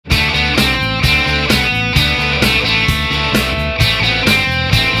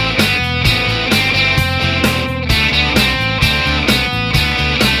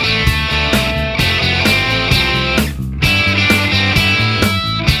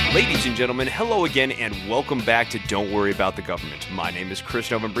and gentlemen, hello again and welcome back to Don't Worry About the Government. My name is Chris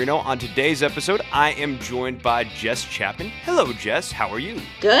Novembrino. On today's episode, I am joined by Jess Chapman. Hello, Jess. How are you?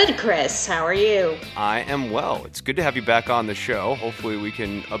 Good, Chris. How are you? I am well. It's good to have you back on the show. Hopefully we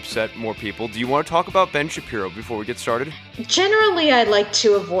can upset more people. Do you want to talk about Ben Shapiro before we get started? Generally, I like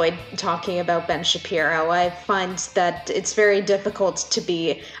to avoid talking about Ben Shapiro. I find that it's very difficult to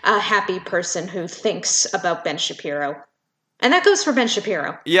be a happy person who thinks about Ben Shapiro. And that goes for Ben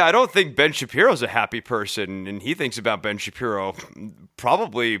Shapiro. Yeah, I don't think Ben Shapiro's a happy person, and he thinks about Ben Shapiro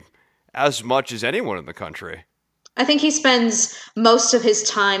probably as much as anyone in the country. I think he spends most of his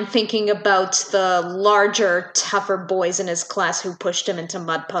time thinking about the larger, tougher boys in his class who pushed him into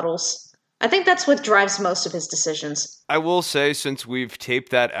mud puddles. I think that's what drives most of his decisions. I will say, since we've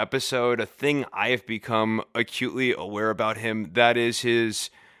taped that episode, a thing I have become acutely aware about him, that is his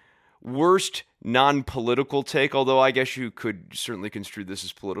worst non-political take, although I guess you could certainly construe this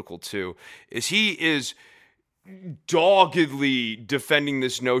as political too, is he is doggedly defending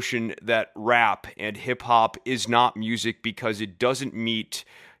this notion that rap and hip-hop is not music because it doesn't meet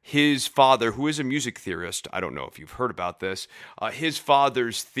his father, who is a music theorist. I don't know if you've heard about this. His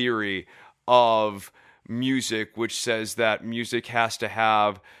father's theory of music, which says that music has to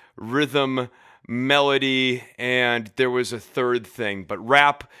have rhythm, melody, and there was a third thing, but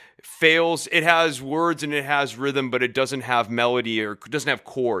rap fails. It has words and it has rhythm, but it doesn't have melody or doesn't have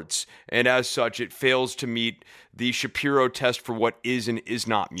chords, and as such it fails to meet the Shapiro test for what is and is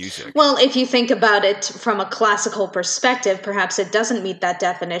not music. Well, if you think about it from a classical perspective, perhaps it doesn't meet that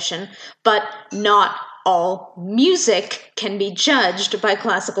definition, but not all music can be judged by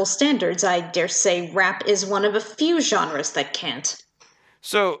classical standards. I dare say rap is one of a few genres that can't.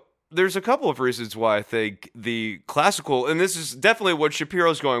 So there's a couple of reasons why I think the classical, and this is definitely what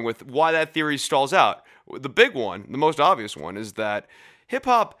Shapiro's going with, why that theory stalls out. The big one, the most obvious one, is that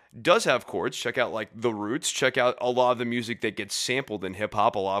hip-hop does have chords. Check out, like, The Roots. Check out a lot of the music that gets sampled in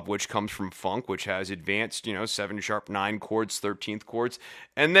hip-hop, a lot of which comes from funk, which has advanced, 7-sharp 9 chords, 13th chords.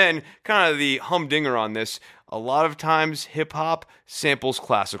 And then, kind of the humdinger on this, a lot of times hip-hop samples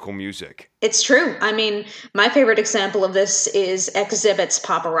classical music. It's true. I mean, my favorite example of this is Exhibit's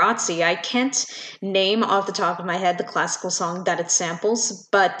Paparazzi. I can't name off the top of my head the classical song that it samples,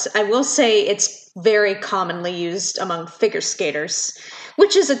 but I will say it's very commonly used among figure skaters,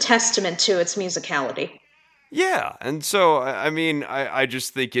 which is a testament to its musicality. Yeah, and so, I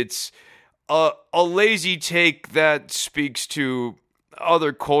just think it's a lazy take that speaks to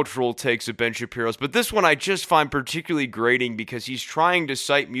other cultural takes of Ben Shapiro's, but this one I just find particularly grating because he's trying to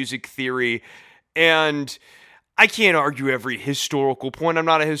cite music theory, and I can't argue every historical point. I'm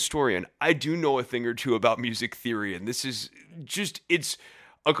not a historian. I do know a thing or two about music theory, and this is just, it's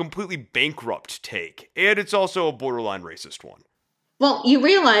a completely bankrupt take, and it's also a borderline racist one. Well, you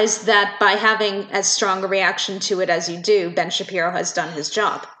realize that by having as strong a reaction to it as you do, Ben Shapiro has done his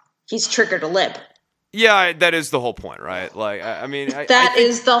job. He's triggered a lib. Yeah, that is the whole point, right? Like, That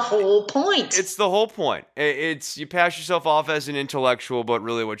is the whole point. It's the whole point. It's you pass yourself off as an intellectual, but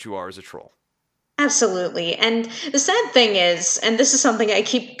really what you are is a troll. Absolutely. And the sad thing is, and this is something I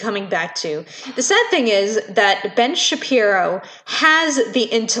keep coming back to, the sad thing is that Ben Shapiro has the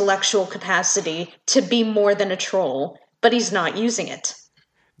intellectual capacity to be more than a troll, but he's not using it.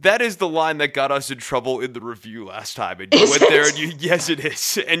 That is the line that got us in trouble in the review last time. And you went there and yes, it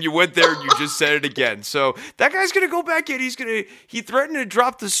is. And you went there and you just said it again. So that guy's going to go back in. He threatened to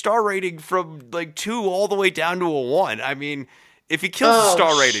drop the star rating from like 2 all the way down to a 1. I mean, if he kills the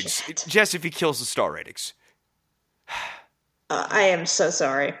star ratings, Jess, if he kills the star ratings. I am so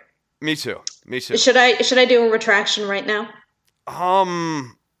sorry. Me too. Should I do a retraction right now?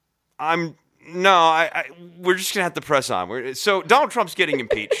 We're just gonna have to press on. So Donald Trump's getting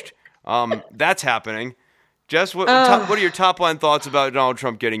impeached. That's happening. Jess, what are your top line thoughts about Donald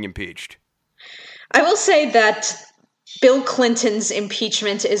Trump getting impeached? I will say that Bill Clinton's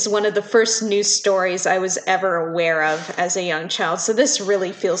impeachment is one of the first news stories I was ever aware of as a young child. So this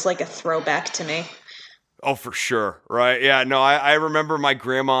really feels like a throwback to me. Oh, for sure. Right. Yeah, no, I remember my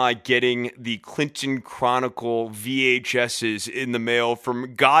grandma getting the Clinton Chronicle VHSs in the mail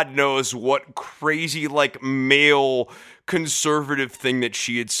from God knows what crazy, like, mail conservative thing that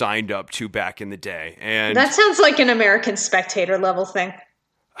she had signed up to back in the day. And that sounds like an American Spectator level thing.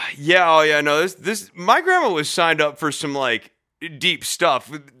 Yeah, oh yeah, no, this my grandma was signed up for some, like, deep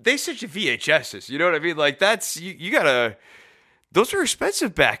stuff. They sent you VHSs, you know what I mean? Like, that's, you gotta... Those were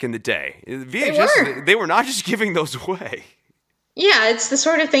expensive back in the day. VHS, they were not just giving those away. Yeah, it's the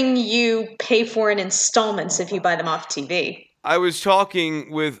sort of thing you pay for in installments if you buy them off TV. I was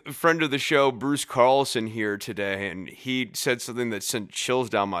talking with a friend of the show, Bruce Carlson, here today, and he said something that sent chills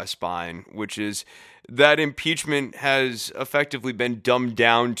down my spine, which is that impeachment has effectively been dumbed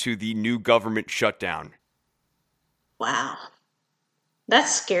down to the new government shutdown. Wow.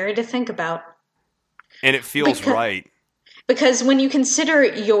 That's scary to think about. And it feels right. Because when you consider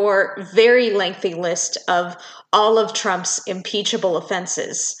your very lengthy list of all of Trump's impeachable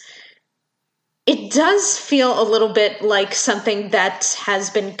offenses, it does feel a little bit like something that has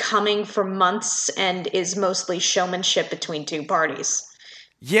been coming for months and is mostly showmanship between two parties.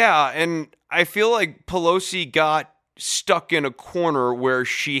 Yeah, and I feel like Pelosi got stuck in a corner where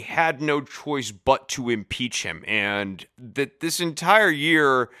she had no choice but to impeach him. And that this entire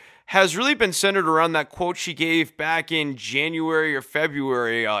year has really been centered around that quote she gave back in January or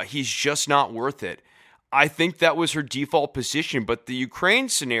February, he's just not worth it. I think that was her default position, but the Ukraine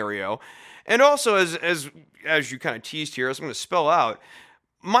scenario, and also as you kind of teased here, as I'm going to spell out,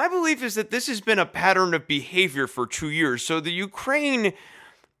 my belief is that this has been a pattern of behavior for 2 years. So the Ukraine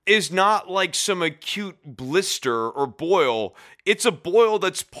is not like some acute blister or boil. It's a boil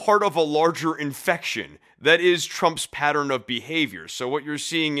that's part of a larger infection that is Trump's pattern of behavior. So what you're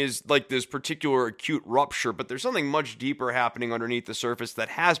seeing is like this particular acute rupture, but there's something much deeper happening underneath the surface that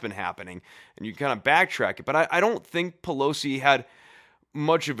has been happening, and you kind of backtrack it. But I don't think Pelosi had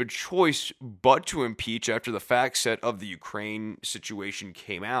much of a choice but to impeach after the fact set of the Ukraine situation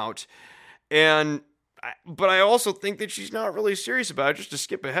came out. But I also think that she's not really serious about it. Just to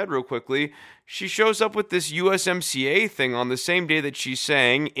skip ahead real quickly, she shows up with this USMCA thing on the same day that she's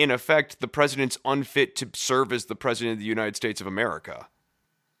saying, in effect, the president's unfit to serve as the president of the United States of America.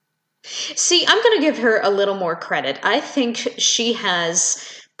 See, I'm going to give her a little more credit. I think she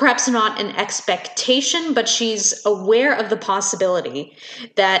has perhaps not an expectation, but she's aware of the possibility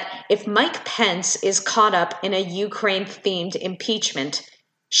that if Mike Pence is caught up in a Ukraine-themed impeachment,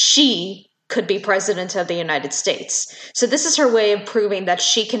 she could be president of the United States. So this is her way of proving that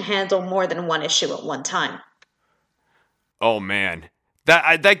she can handle more than one issue at one time. Oh man,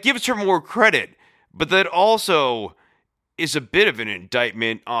 that gives her more credit, but that also is a bit of an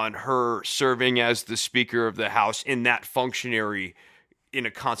indictment on her serving as the Speaker of the House in that functionary in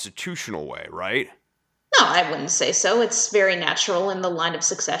a constitutional way, right? No, I wouldn't say so. It's very natural in the line of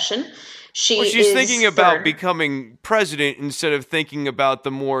succession. She's thinking about becoming president instead of thinking about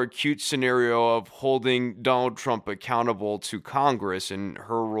the more acute scenario of holding Donald Trump accountable to Congress and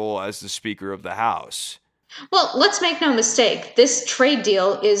her role as the Speaker of the House. Well, let's make no mistake. This trade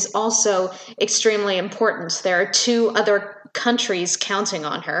deal is also extremely important. There are two other countries counting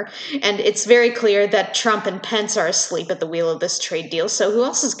on her, and it's very clear that Trump and Pence are asleep at the wheel of this trade deal, so who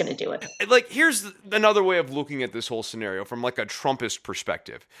else is going to do it? Like, here's another way of looking at this whole scenario from like a Trumpist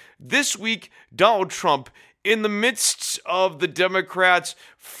perspective. This week, Donald Trump, in the midst of the Democrats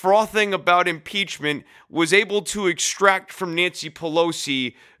frothing about impeachment, was able to extract from Nancy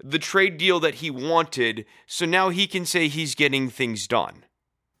Pelosi the trade deal that he wanted, so now he can say he's getting things done.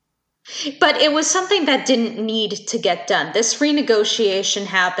 But it was something that didn't need to get done. This renegotiation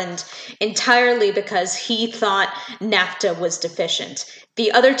happened entirely because he thought NAFTA was deficient.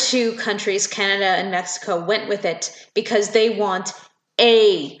 The other two countries, Canada and Mexico, went with it because they want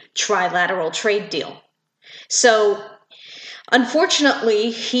a trilateral trade deal. So, unfortunately,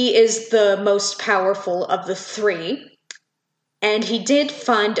 he is the most powerful of the three, and he did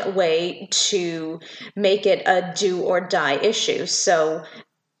find a way to make it a do-or-die issue. So,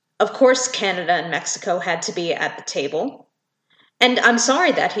 of course, Canada and Mexico had to be at the table. And I'm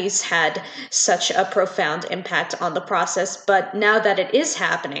sorry that he's had such a profound impact on the process, but now that it is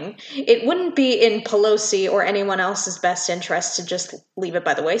happening, it wouldn't be in Pelosi or anyone else's best interest to just leave it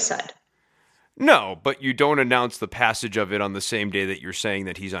by the wayside. No, but you don't announce the passage of it on the same day that you're saying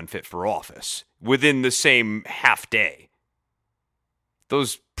that he's unfit for office, within the same half day.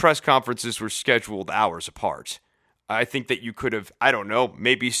 Those press conferences were scheduled hours apart. I think that you could have, I don't know,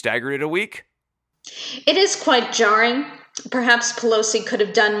 maybe staggered it a week? It is quite jarring. Perhaps Pelosi could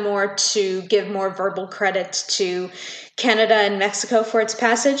have done more to give more verbal credit to Canada and Mexico for its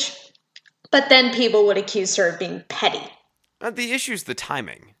passage, but then people would accuse her of being petty. The issue's the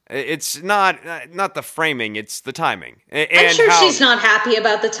timing. It's not the framing, it's the timing. I'm sure she's not happy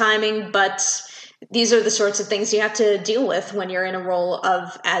about the timing, but these are the sorts of things you have to deal with when you're in a role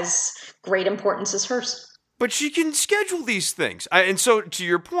of as great importance as hers. But she can schedule these things. And so, to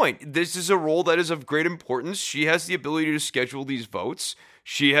your point, this is a role that is of great importance. She has the ability to schedule these votes.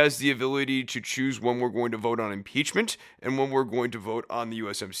 She has the ability to choose when we're going to vote on impeachment and when we're going to vote on the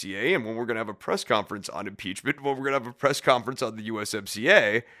USMCA and when we're going to have a press conference on impeachment, when we're going to have a press conference on the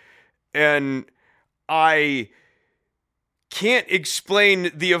USMCA. And I can't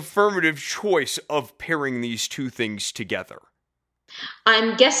explain the affirmative choice of pairing these two things together.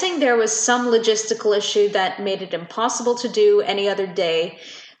 I'm guessing there was some logistical issue that made it impossible to do any other day.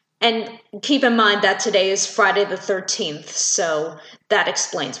 And keep in mind that today is Friday the 13th, so that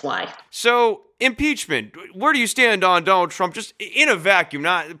explains why. So, impeachment. Where do you stand on Donald Trump? Just in a vacuum,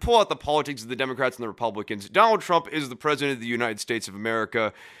 not pull out the politics of the Democrats and the Republicans. Donald Trump is the president of the United States of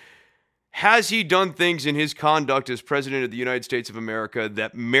America. Has he done things in his conduct as president of the United States of America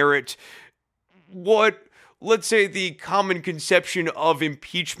that merit what, let's say, the common conception of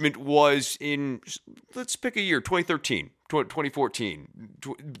impeachment was in, let's pick a year, 2013, 2014,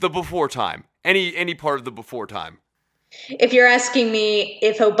 the before time, any part of the before time? If you're asking me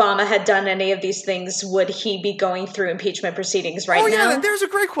if Obama had done any of these things, would he be going through impeachment proceedings now? Oh, yeah, there's a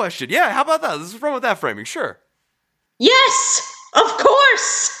great question. Yeah, how about that? Let's run with that framing, sure. Yes, of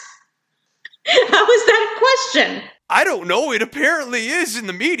course. How is that a question? I don't know. It apparently is in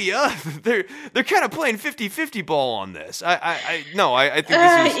the media. They're kind of playing 50-50 ball on this. I think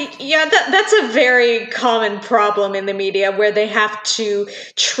this is... Yeah, that's a very common problem in the media where they have to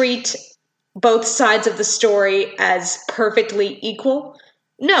treat both sides of the story as perfectly equal.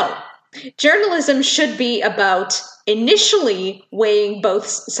 No. Journalism should be about initially weighing both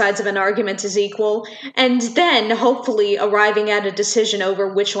sides of an argument as equal, and then hopefully arriving at a decision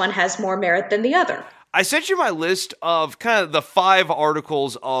over which one has more merit than the other. I sent you my list of kind of the 5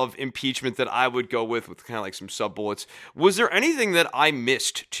 articles of impeachment that I would go with kind of like some sub-bullets. Was there anything that I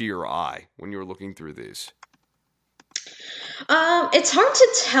missed to your eye when you were looking through these? It's hard to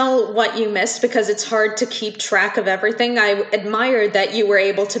tell what you missed because it's hard to keep track of everything. I admire that you were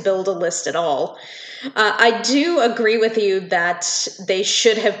able to build a list at all. I do agree with you that they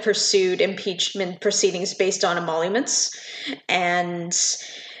should have pursued impeachment proceedings based on emoluments and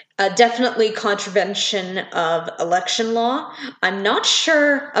definitely contravention of election law. I'm not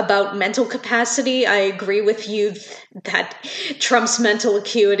sure about mental capacity. I agree with you that Trump's mental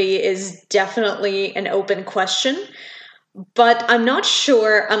acuity is definitely an open question. But I'm not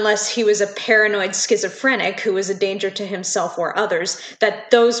sure, unless he was a paranoid schizophrenic who was a danger to himself or others,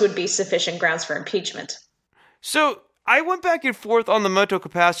 that those would be sufficient grounds for impeachment. So I went back and forth on the mental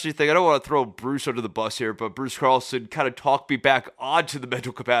capacity thing. I don't want to throw Bruce under the bus here, but Bruce Carlson kind of talked me back onto the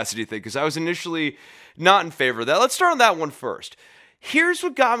mental capacity thing because I was initially not in favor of that. Let's start on that one first. Here's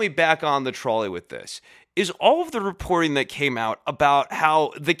what got me back on the trolley with this. Is all of the reporting that came out about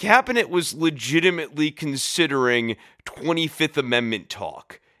how the cabinet was legitimately considering 25th Amendment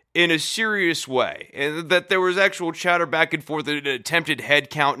talk in a serious way, and that there was actual chatter back and forth, an attempted head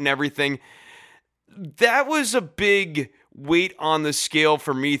count and everything. That was a big weight on the scale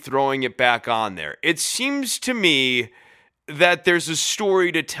for me throwing it back on there. It seems to me that there's a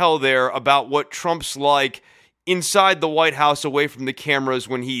story to tell there about what Trump's like inside the White House away from the cameras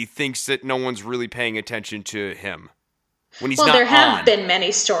when he thinks that no one's really paying attention to him. When he's not there have on. Been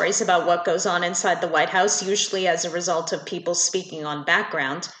many stories about what goes on inside the White House, usually as a result of people speaking on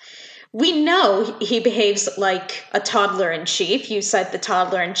background. We know he behaves like a toddler-in-chief. You cite the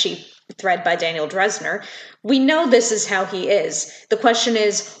toddler-in-chief thread by Daniel Dresner. We know this is how he is. The question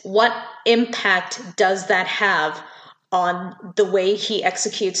is, what impact does that have on the way he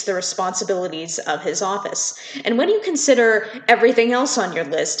executes the responsibilities of his office? And when you consider everything else on your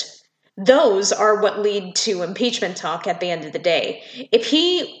list, those are what lead to impeachment talk at the end of the day. If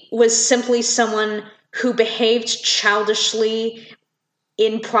he was simply someone who behaved childishly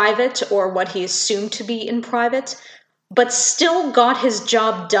in private, or what he assumed to be in private, but still got his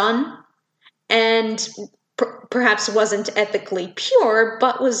job done and perhaps wasn't ethically pure,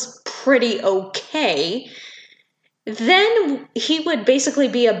 but was pretty okay, then he would basically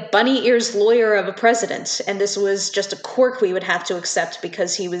be a bunny ears lawyer of a president, and this was just a quirk we would have to accept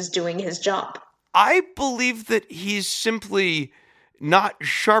because he was doing his job. I believe that he's simply not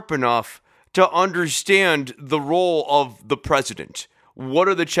sharp enough to understand the role of the president. What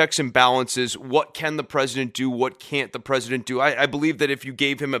are the checks and balances? What can the president do? What can't the president do? I believe that if you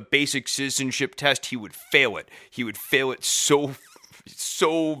gave him a basic citizenship test, he would fail it. He would fail it so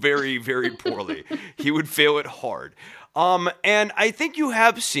very, very poorly. He would fail it hard. And I think you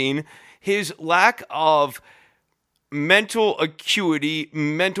have seen his lack of mental acuity,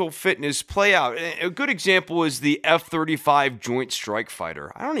 mental fitness play out. A good example is the F-35 Joint Strike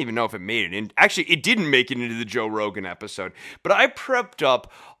Fighter. I don't even know if it made it in. Actually, it didn't make it into the Joe Rogan episode. But I prepped up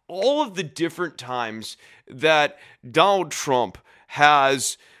all of the different times that Donald Trump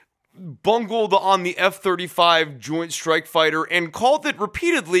has bungled on the F-35 Joint Strike Fighter and called it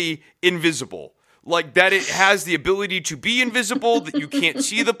repeatedly invisible. Like that it has the ability to be invisible, that you can't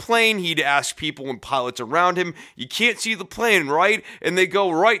see the plane. He'd ask people and pilots around him, you can't see the plane, right? And they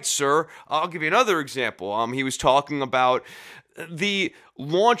go, right, sir. I'll give you another example. He was talking about the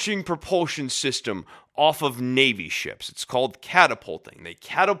launching propulsion system off of Navy ships. It's called catapulting. They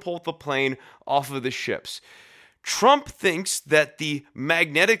catapult the plane off of the ships. Trump thinks that the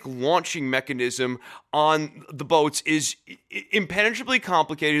magnetic launching mechanism on the boats is impenetrably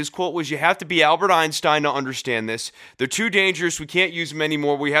complicated. His quote was, "You have to be Albert Einstein to understand this. They're too dangerous. We can't use them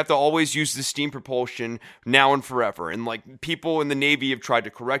anymore. We have to always use the steam propulsion now and forever." And like people in the Navy have tried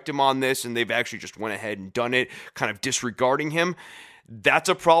to correct him on this, and they've actually just went ahead and done it, kind of disregarding him. That's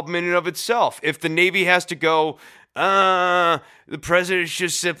a problem in and of itself. If the Navy has to go, the president's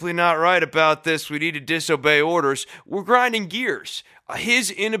just simply not right about this, we need to disobey orders, we're grinding gears.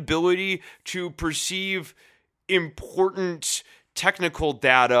 His inability to perceive important technical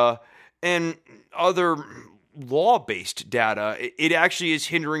data and other law-based data, it actually is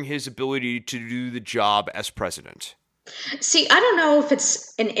hindering his ability to do the job as president. See, I don't know if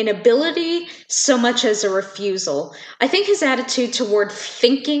it's an inability so much as a refusal. I think his attitude toward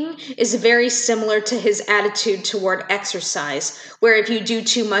thinking is very similar to his attitude toward exercise, where if you do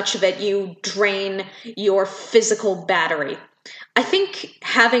too much of it, you drain your physical battery. I think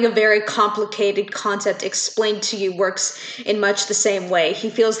having a very complicated concept explained to you works in much the same way. He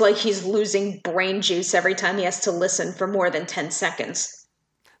feels like he's losing brain juice every time he has to listen for more than 10 seconds.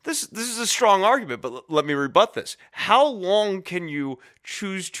 This is a strong argument, but let me rebut this. How long can you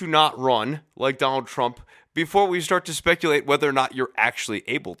choose to not run, like Donald Trump, before we start to speculate whether or not you're actually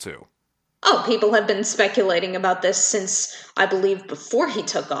able to? Oh, people have been speculating about this since, I believe, before he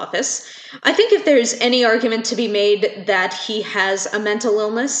took office. I think if there's any argument to be made that he has a mental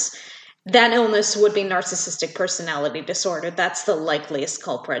illness, that illness would be narcissistic personality disorder. That's the likeliest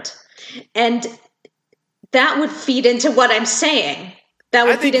culprit. And that would feed into what I'm saying. That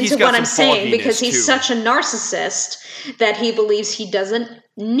would feed into what I'm saying because he's such a narcissist that he believes he doesn't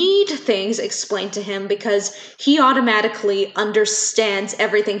need things explained to him because he automatically understands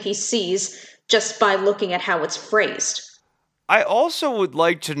everything he sees just by looking at how it's phrased. I also would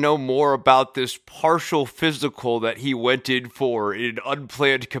like to know more about this partial physical that he went in for in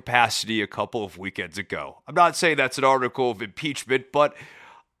unplanned capacity a couple of weekends ago. I'm not saying that's an article of impeachment, but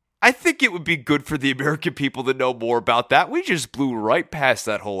I think it would be good for the American people to know more about that. We just blew right past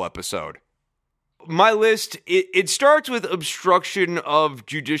that whole episode. My list, it starts with obstruction of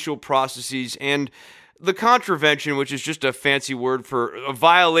judicial processes and the contravention, which is just a fancy word for a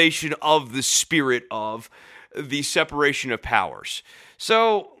violation of the spirit of the separation of powers.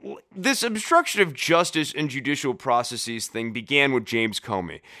 So this obstruction of justice and judicial processes thing began with James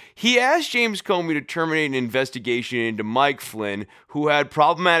Comey. He asked James Comey to terminate an investigation into Mike Flynn, who had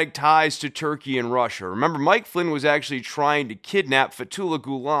problematic ties to Turkey and Russia. Remember, Mike Flynn was actually trying to kidnap Fethullah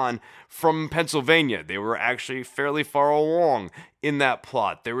Gulen from Pennsylvania. They were actually fairly far along in that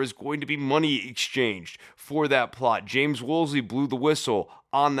plot. There was going to be money exchanged for that plot. James Woolsey blew the whistle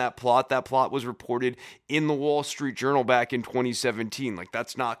on that plot. That plot was reported in the Wall Street Journal back in 2017. Like,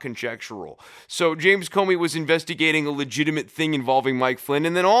 that's not conjectural. So James Comey was investigating a legitimate thing involving Mike Flynn,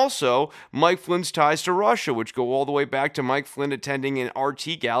 and then also Mike Flynn's ties to Russia, which go all the way back to Mike Flynn attending an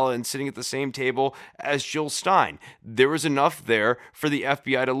RT gala and sitting at the same table as Jill Stein. There was enough there for the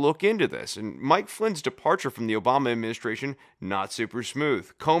FBI to look into this. And Mike Flynn's departure from the Obama administration, not super smooth.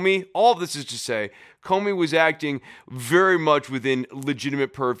 Comey, all of this is to say, Comey was acting very much within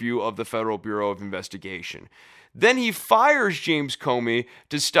legitimate purview of the Federal Bureau of Investigation. Then he fires James Comey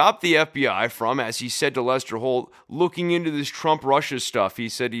to stop the FBI from, as he said to Lester Holt, looking into this Trump-Russia stuff. He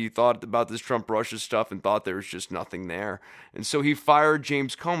said he thought about this Trump-Russia stuff and thought there was just nothing there. And so he fired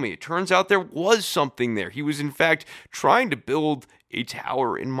James Comey. It turns out there was something there. He was, in fact, trying to build a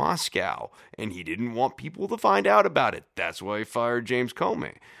tower in Moscow, and he didn't want people to find out about it. That's why he fired James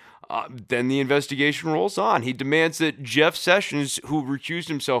Comey. Then the investigation rolls on. He demands that Jeff Sessions, who recused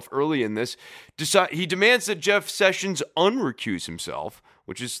himself early in this, he demands that Jeff Sessions unrecuse himself,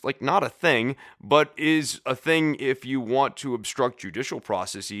 which is like not a thing, but is a thing if you want to obstruct judicial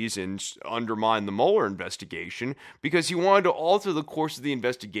processes and undermine the Mueller investigation, because he wanted to alter the course of the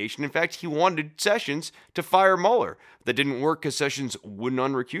investigation. In fact, he wanted Sessions to fire Mueller. That didn't work because Sessions wouldn't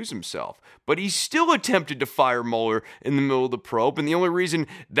unrecuse himself. But he still attempted to fire Mueller in the middle of the probe, and the only reason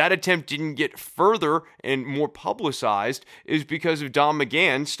that attempt didn't get further and more publicized is because of Don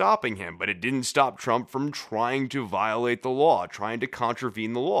McGahn stopping him. But it didn't stop Trump from trying to violate the law, trying to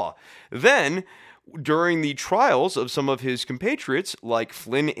contravene the law. Then, during the trials of some of his compatriots, like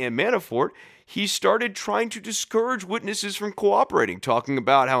Flynn and Manafort, he started trying to discourage witnesses from cooperating, talking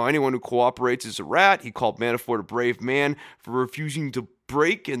about how anyone who cooperates is a rat. He called Manafort a brave man for refusing to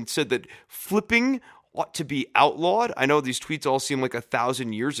break and said that flipping ought to be outlawed. I know these tweets all seem like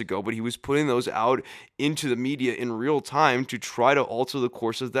 1,000 years ago, but he was putting those out into the media in real time to try to alter the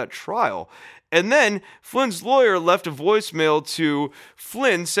course of that trial. And then Flynn's lawyer left a voicemail to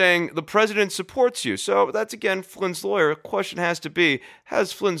Flynn saying the president supports you. So that's, again, Flynn's lawyer. The question has to be, how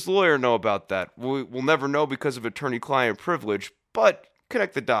does Flynn's lawyer know about that? We'll never know because of attorney-client privilege, but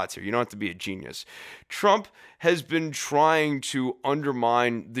connect the dots here. You don't have to be a genius. Trump has been trying to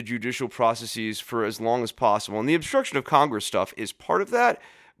undermine the judicial processes for as long as possible, and the obstruction of Congress stuff is part of that,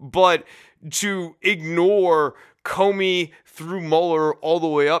 but to ignore Comey through Mueller all the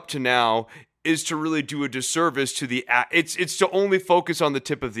way up to now is to really do a disservice to it's to only focus on the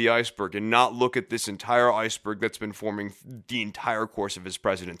tip of the iceberg and not look at this entire iceberg that's been forming the entire course of his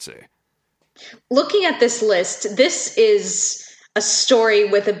presidency. Looking at this list, this is a story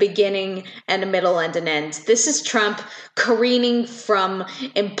with a beginning and a middle and an end. This is Trump careening from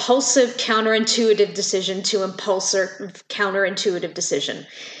impulsive, counterintuitive decision to impulsive, counterintuitive decision.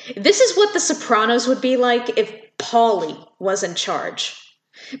 This is what The Sopranos would be like if Paulie was in charge.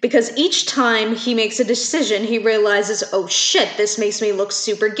 Because each time he makes a decision, he realizes, oh shit, this makes me look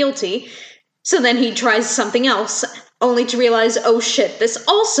super guilty. So then he tries something else, only to realize, oh shit, this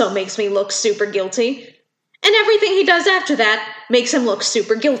also makes me look super guilty. And everything he does after that makes him look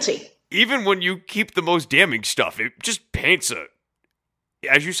super guilty. Even when you keep the most damning stuff, it just paints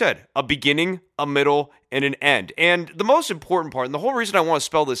as you said, a beginning, a middle, and an end. And the most important part, and the whole reason I want to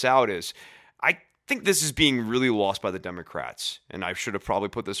spell this out is, I think this is being really lost by the Democrats. And I should have probably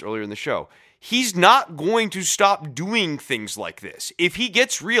put this earlier in the show. He's not going to stop doing things like this. If he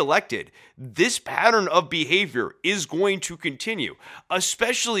gets reelected, this pattern of behavior is going to continue,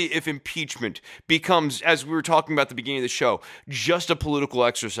 especially if impeachment becomes, as we were talking about at the beginning of the show, just a political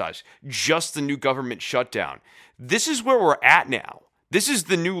exercise, just the new government shutdown. This is where we're at now. This is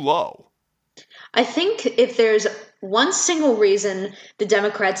the new low. I think if there's one single reason the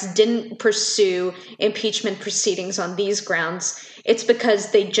Democrats didn't pursue impeachment proceedings on these grounds, it's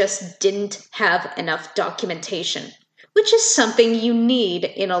because they just didn't have enough documentation, which is something you need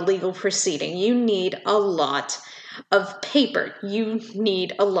in a legal proceeding. You need a lot of paper. You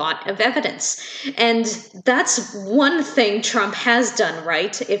need a lot of evidence. And that's one thing Trump has done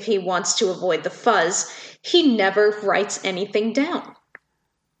right if he wants to avoid the fuzz. He never writes anything down.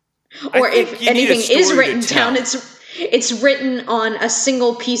 Or if anything is written down, it's written on a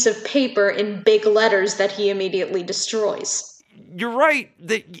single piece of paper in big letters that he immediately destroys. You're right,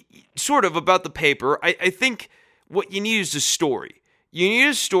 sort of about the paper. I think what you need is a story. You need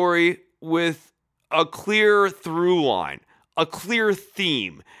a story with a clear through line, a clear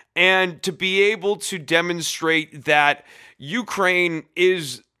theme, and to be able to demonstrate that Ukraine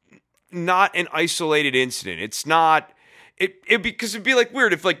is not an isolated incident. It's not... because it'd be like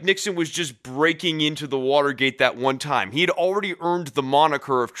weird if like Nixon was just breaking into the Watergate that one time. He had already earned the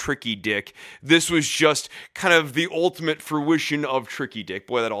moniker of Tricky Dick. This was just kind of the ultimate fruition of Tricky Dick.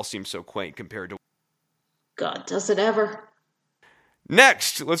 Boy, that all seems so quaint compared to... God, does it ever?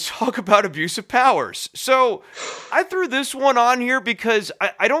 Next, let's talk about abuse of powers. So I threw this one on here because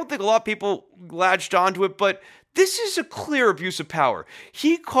I don't think a lot of people latched onto it, but this is a clear abuse of power.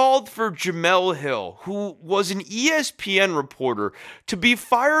 He called for Jemele Hill, who was an ESPN reporter, to be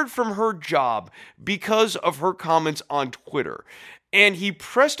fired from her job because of her comments on Twitter. And he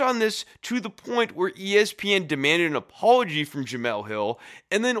pressed on this to the point where ESPN demanded an apology from Jemele Hill.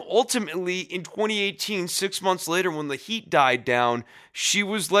 And then ultimately, in 2018, 6 months later, when the heat died down, she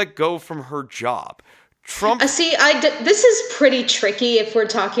was let go from her job. Trump. This is pretty tricky if we're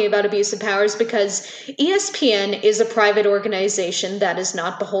talking about abuse of powers, because ESPN is a private organization that is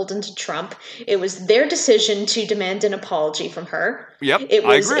not beholden to Trump. It was their decision to demand an apology from her. Yep, it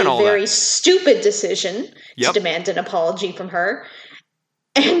was a very stupid decision to demand an apology from her.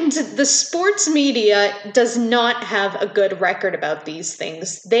 And the sports media does not have a good record about these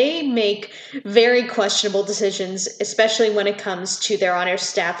things. They make very questionable decisions, especially when it comes to their on-air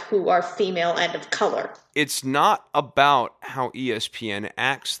staff who are female and of color. It's not about how ESPN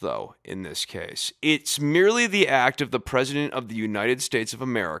acts, though, in this case. It's merely the act of the President of the United States of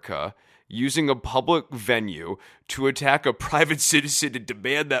America using a public venue to attack a private citizen and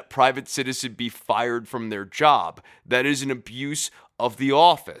demand that private citizen be fired from their job. That is an abuse of the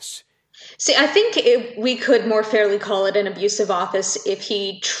office. See, I think we could more fairly call it an abusive office if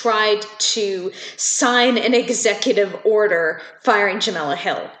he tried to sign an executive order firing Jemele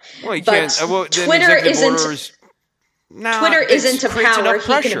Hill. Well, he can't. Twitter isn't a power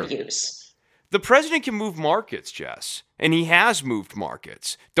he can abuse. The president can move markets, Jess, and he has moved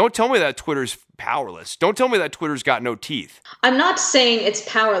markets. Don't tell me that Twitter's powerless. Don't tell me that Twitter's got no teeth. I'm not saying it's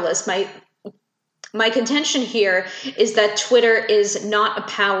powerless. My contention here is that Twitter is not a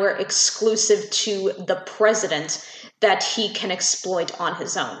power exclusive to the president that he can exploit on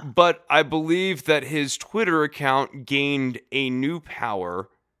his own. But I believe that his Twitter account gained a new power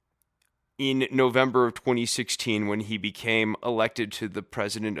in November of 2016 when he became elected to the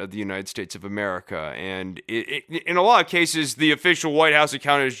president of the United States of America. And in a lot of cases, the official White House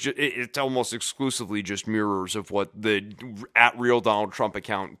account is it's almost exclusively just mirrors of what the @RealDonaldTrump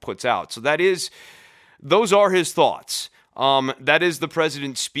account puts out. So those are his thoughts. That is the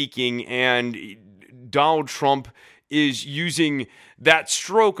president speaking, and Donald Trump is using that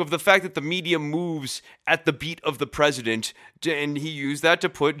stroke of the fact that the media moves at the beat of the president, and he used that to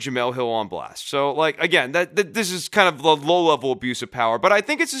put Jemele Hill on blast. So, again, this is kind of the low-level abuse of power, but I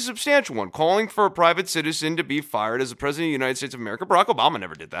think it's a substantial one. Calling for a private citizen to be fired as the president of the United States of America. Barack Obama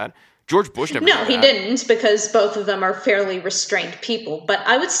never did that. George Bush never did that. No, he didn't, because both of them are fairly restrained people. But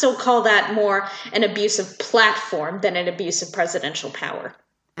I would still call that more an abuse of platform than an abuse of presidential power.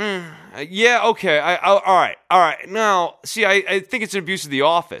 Yeah, okay. All right. Now, see, I think it's an abuse of the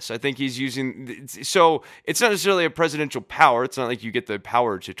office. I think he's using... So, it's not necessarily a presidential power. It's not like you get the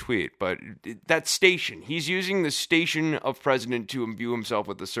power to tweet. But that station, he's using the station of president to imbue himself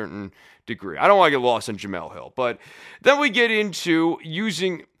with a certain degree. I don't want to get lost on Jemele Hill. But then we get into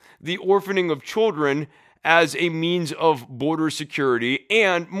using the orphaning of children as a means of border security,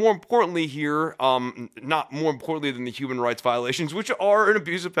 and more importantly here, not more importantly than the human rights violations, which are an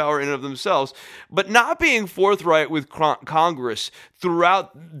abuse of power in and of themselves, but not being forthright with Congress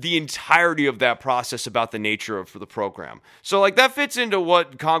throughout the entirety of that process about the nature of the program. So, that fits into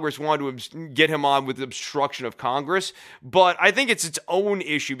what Congress wanted to get him on with obstruction of Congress, but I think it's its own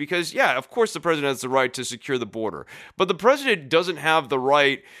issue because, yeah, of course the president has the right to secure the border, but the president doesn't have the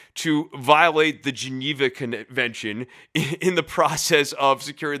right to violate the Geneva Convention in the process of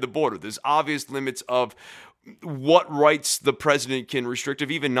securing the border. There's obvious limits of what rights the president can restrict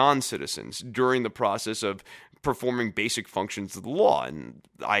of even non-citizens during the process of performing basic functions of the law. And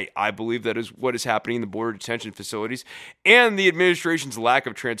I believe that is what is happening in the border detention facilities, and the administration's lack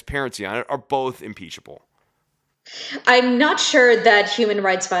of transparency on it are both impeachable. I'm not sure that human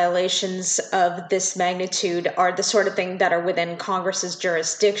rights violations of this magnitude are the sort of thing that are within Congress's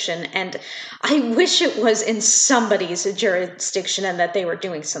jurisdiction, and I wish it was in somebody's jurisdiction and that they were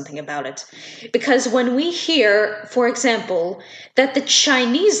doing something about it. Because when we hear, for example, that the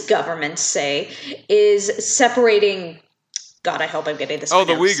Chinese government, say, is separating... God, I hope I'm getting this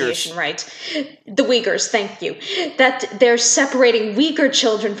pronunciation right. The Uyghurs, thank you. That they're separating Uyghur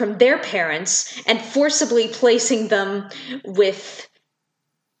children from their parents and forcibly placing them with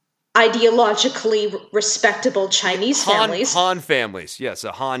ideologically respectable Chinese families. Han families, yes,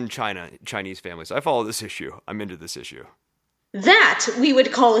 Chinese families. I follow this issue. I'm into this issue. That we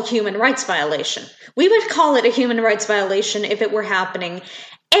would call a human rights violation. We would call it a human rights violation if it were happening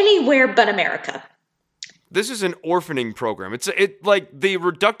anywhere but America. This is an orphaning program. It's the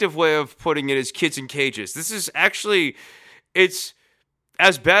reductive way of putting it is kids in cages. This is actually, it's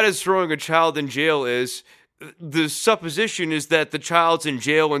as bad as throwing a child in jail is. The supposition is that the child's in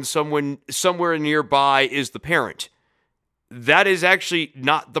jail and somewhere nearby is the parent. That is actually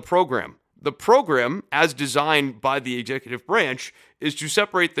not the program. The program, as designed by the executive branch, is to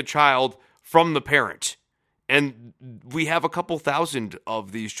separate the child from the parent. And we have a couple thousand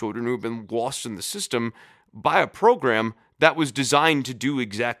of these children who have been lost in the system by a program that was designed to do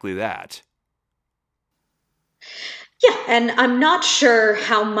exactly that. Yeah, and I'm not sure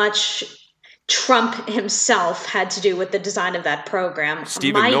how much Trump himself had to do with the design of that program.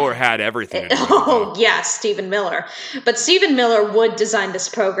 Stephen Miller had everything to do with it. Oh, yeah, Stephen Miller. But Stephen Miller would design this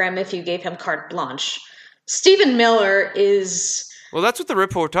program if you gave him carte blanche. Stephen Miller is... Well, that's what the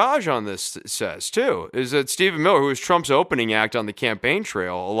reportage on this says, too, is that Stephen Miller, who was Trump's opening act on the campaign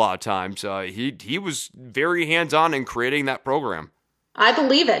trail a lot of times, he was very hands-on in creating that program. I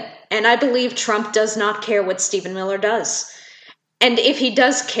believe it, and I believe Trump does not care what Stephen Miller does. And if he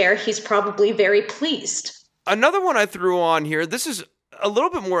does care, he's probably very pleased. Another one I threw on here, this is a little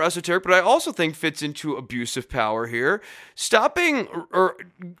bit more esoteric, but I also think fits into abuse of power here. Stopping or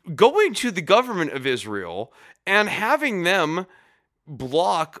going to the government of Israel and having them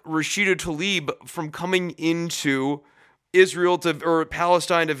block Rashida Tlaib from coming into Israel or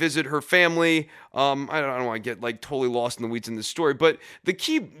Palestine to visit her family. I don't want to get totally lost in the weeds in this story, but the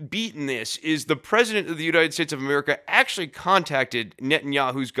key beat in this is the president of the United States of America actually contacted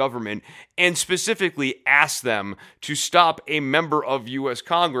Netanyahu's government and specifically asked them to stop a member of U.S.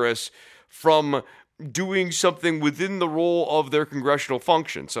 Congress from doing something within the role of their congressional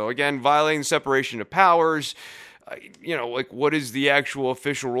function. So again, violating separation of powers. Like, what is the actual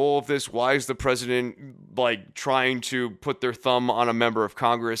official role of this? Why is the president, like, trying to put their thumb on a member of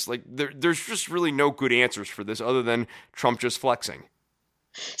Congress? Like, there's just really no good answers for this other than Trump just flexing.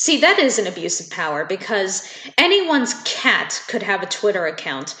 See, that is an abuse of power because anyone's cat could have a Twitter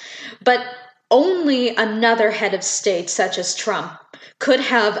account, but only another head of state, such as Trump, could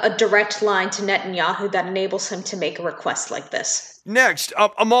have a direct line to Netanyahu that enables him to make a request like this. Next,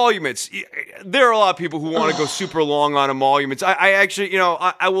 emoluments. There are a lot of people who want to go super long on emoluments. I actually,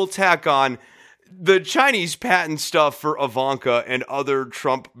 I will tack on the Chinese patent stuff for Ivanka and other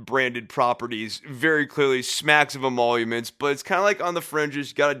Trump-branded properties very clearly smacks of emoluments, but it's kind of like on the fringes.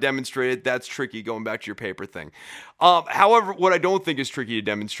 You got to demonstrate it. That's tricky, going back to your paper thing. However, what I don't think is tricky to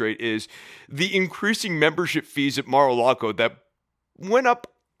demonstrate is the increasing membership fees at Mar-a-Lago that went up,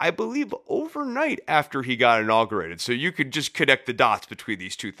 I believe, overnight after he got inaugurated. So you could just connect the dots between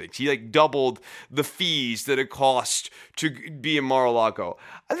these two things. He doubled the fees that it cost to be in Mar-a-Lago.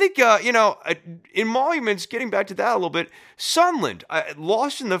 I think, emoluments, getting back to that a little bit, Sunland,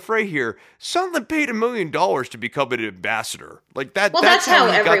 lost in the fray here. Sunland paid $1 million to become an ambassador. Like that. Well, that's how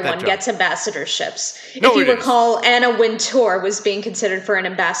everyone gets ambassadorships. If you recall, Anna Wintour was being considered for an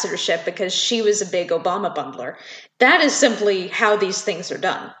ambassadorship because she was a big Obama bundler. That is simply how these things are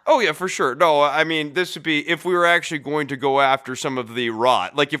done. Oh, yeah, for sure. No, I mean, this would be if we were actually going to go after some of the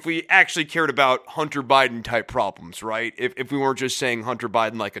rot. Like, if we actually cared about Hunter Biden-type problems, right? If we weren't just saying Hunter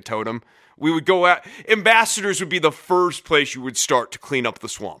Biden like a totem, we would go at... Ambassadors would be the first place you would start to clean up the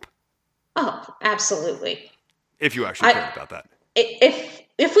swamp. Oh, absolutely. If you actually cared about that.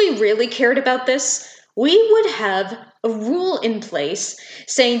 If we really cared about this, we would have a rule in place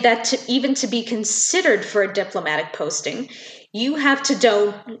saying that to be considered for a diplomatic posting, you have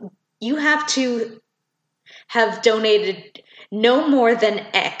to have donated no more than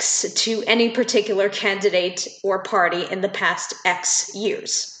X to any particular candidate or party in the past X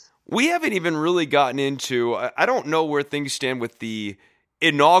years. We haven't even really gotten into, I don't know where things stand with the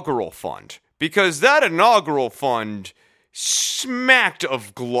inaugural fund, because that inaugural fund smacked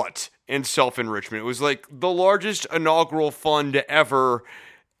of glut and self-enrichment. It was like the largest inaugural fund ever.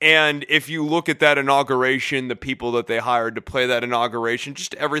 And if you look at that inauguration, the people that they hired to play that inauguration,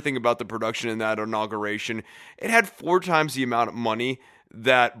 just everything about the production in that inauguration, it had 4 times the amount of money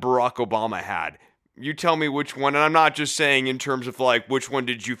that Barack Obama had. You tell me which one, and I'm not just saying in terms of like which one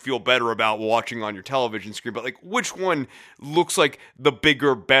did you feel better about watching on your television screen, but like which one looks like the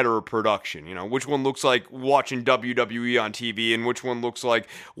bigger, better production, which one looks like watching WWE on TV and which one looks like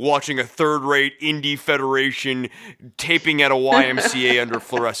watching a third-rate indie federation taping at a YMCA under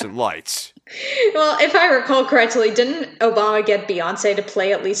fluorescent lights. Well, if I recall correctly, didn't Obama get Beyonce to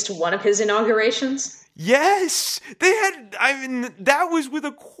play at least one of his inaugurations? Yes, that was with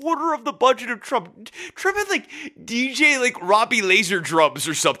a quarter of the budget of Trump. Trump had DJ Robbie Laser Drums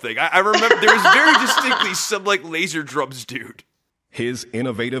or something. I remember there was very distinctly some laser drums dude. His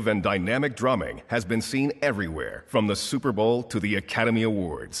innovative and dynamic drumming has been seen everywhere, from the Super Bowl to the Academy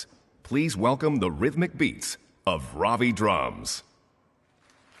Awards. Please welcome the rhythmic beats of Ravi Drums.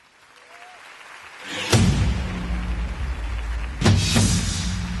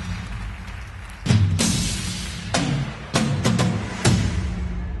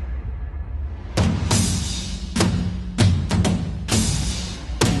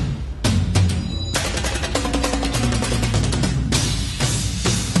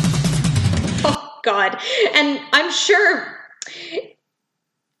 God. And I'm sure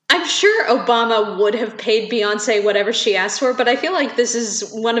Obama would have paid Beyonce whatever she asked for, but I feel like this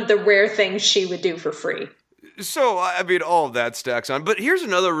is one of the rare things she would do for free. So, I mean, all of that stacks on. But here's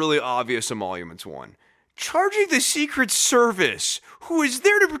another really obvious emoluments one. Charging the Secret Service, who is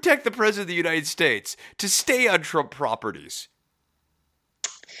there to protect the President of the United States, to stay on Trump properties.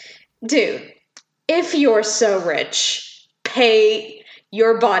 Dude, if you're so rich, pay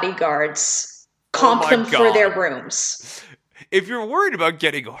your bodyguards. Comp them for their rooms. If you're worried about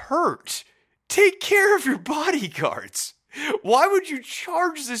getting hurt, take care of your bodyguards. Why would you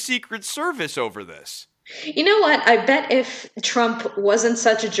charge the Secret Service over this? You know what? I bet if Trump wasn't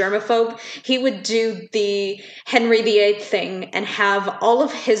such a germaphobe, he would do the Henry VIII thing and have all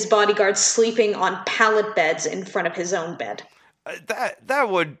of his bodyguards sleeping on pallet beds in front of his own bed. That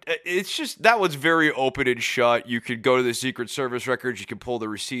was very open and shut. You could go to the Secret Service records, you could pull the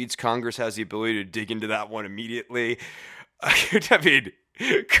receipts. Congress has the ability to dig into that one immediately. I mean,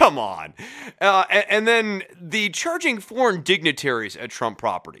 come on. And then the charging foreign dignitaries at Trump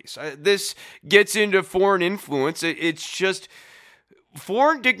properties. This gets into foreign influence. It's just,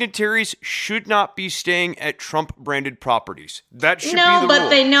 foreign dignitaries should not be staying at Trump-branded properties. That should be No, the but rule.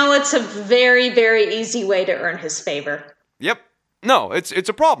 they know it's a very, very easy way to earn his favor. Yep. No, it's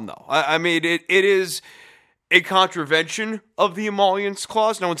a problem, though. I mean, it is a contravention of the Emoluments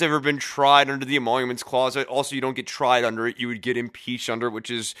Clause. No one's ever been tried under the Emoluments Clause. Also, you don't get tried under it. You would get impeached under it, which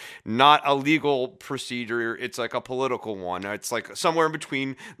is not a legal procedure. It's like a political one. It's like somewhere in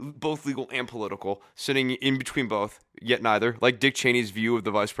between both legal and political, sitting in between both, yet neither, like Dick Cheney's view of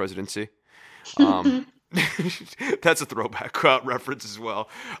the vice presidency. That's a throwback reference as well.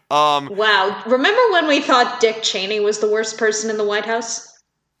 Wow. Remember when we thought Dick Cheney was the worst person in the White House?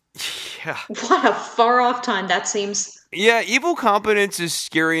 Yeah. What a far off time that seems. Yeah, evil competence is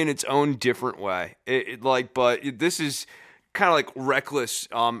scary in its own different way. But this is kind of like reckless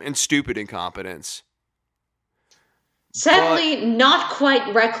and stupid incompetence. Sadly, not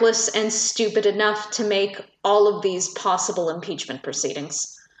quite reckless and stupid enough to make all of these possible impeachment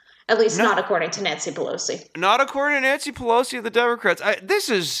proceedings. At least not according to Nancy Pelosi. Not according to Nancy Pelosi of the Democrats. This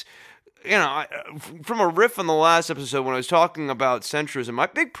is... from a riff on the last episode when I was talking about centrism, my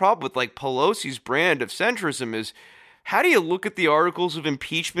big problem with like Pelosi's brand of centrism is how do you look at the articles of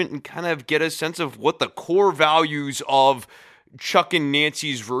impeachment and kind of get a sense of what the core values of Chuck and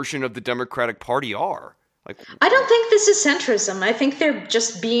Nancy's version of the Democratic Party are? I don't think this is centrism. I think they're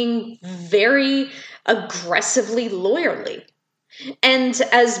just being very aggressively lawyerly. And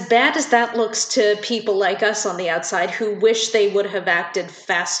as bad as that looks to people like us on the outside who wish they would have acted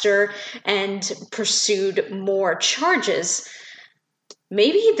faster and pursued more charges,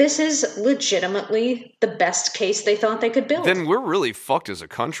 maybe this is legitimately the best case they thought they could build. Then we're really fucked as a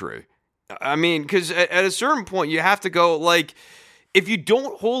country. I mean, because at a certain point you have to go, like, if you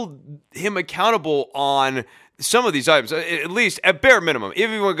don't hold him accountable on some of these items, at least at bare minimum, if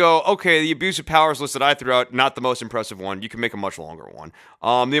you want to go, okay, the abuse of powers list that I threw out, not the most impressive one, you can make a much longer one.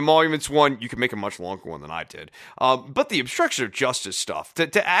 The emoluments one, you can make a much longer one than I did. But the obstruction of justice stuff,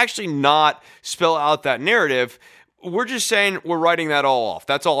 to actually not spell out that narrative, we're just saying we're writing that all off.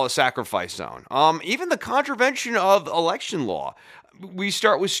 That's all a sacrifice zone. Even the contravention of election law. We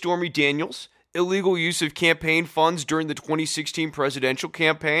start with Stormy Daniels, illegal use of campaign funds during the 2016 presidential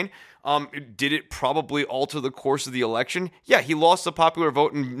campaign. Did it probably alter the course of the election? Yeah, he lost the popular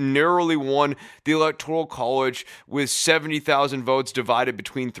vote and narrowly won the Electoral College with 70,000 votes divided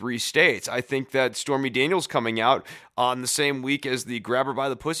between 3 states. I think that Stormy Daniels coming out on the same week as the Grab Her by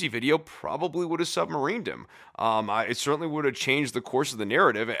the Pussy video probably would have submarined him. It certainly would have changed the course of the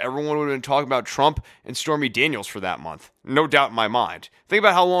narrative. Everyone would have been talking about Trump and Stormy Daniels for that month. No doubt in my mind. Think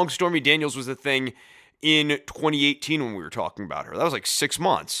about how long Stormy Daniels was a thing in 2018 when we were talking about her. That was like 6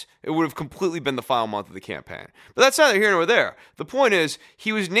 months. It would have completely been the final month of the campaign. But that's neither here nor there. The point is,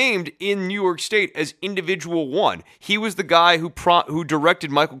 he was named in New York State as Individual 1. He was the guy who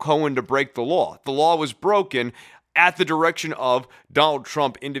directed Michael Cohen to break the law. The law was broken at the direction of Donald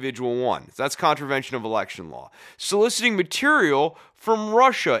Trump, Individual 1. That's contravention of election law. Soliciting material from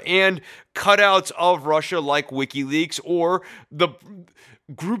Russia and cutouts of Russia like WikiLeaks or the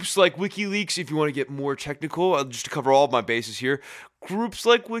groups like WikiLeaks, if you want to get more technical, just to cover all of my bases here, groups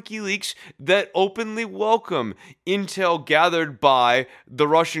like WikiLeaks that openly welcome intel gathered by the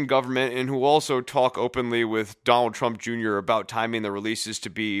Russian government and who also talk openly with Donald Trump Jr. about timing the releases to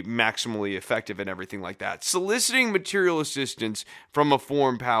be maximally effective and everything like that. Soliciting material assistance from a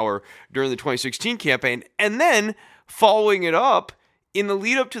foreign power during the 2016 campaign and then following it up in the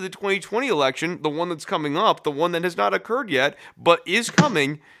lead up to the 2020 election, the one that's coming up, the one that has not occurred yet, but is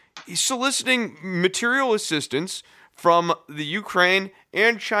coming, he's soliciting material assistance from the Ukraine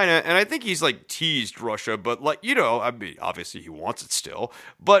and China, and I think he's like teased Russia, but like, you know, I mean, obviously he wants it still,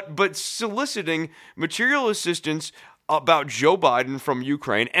 but soliciting material assistance about Joe Biden from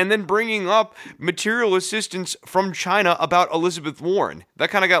Ukraine, and then bringing up material assistance from China about Elizabeth Warren.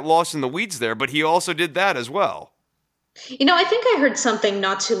 That kind of got lost in the weeds there, but he also did that as well. You know, I think I heard something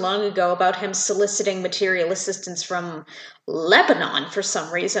not too long ago about him soliciting material assistance from Lebanon for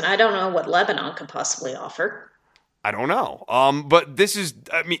some reason. I don't know what Lebanon could possibly offer. I don't know. But this is,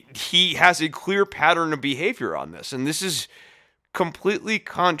 I mean, he has a clear pattern of behavior on this, and this is completely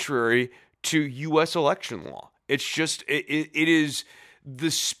contrary to U.S. election law. It's just, it is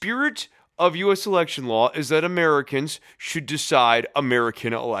the spirit of U.S. election law is that Americans should decide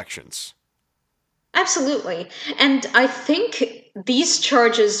American elections. Absolutely. And I think these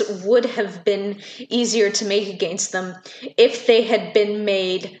charges would have been easier to make against them if they had been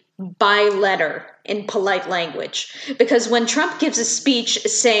made by letter in polite language. Because when Trump gives a speech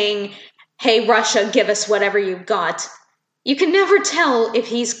saying, "Hey, Russia, give us whatever you've got," you can never tell if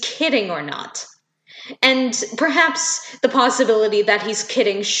he's kidding or not. And perhaps the possibility that he's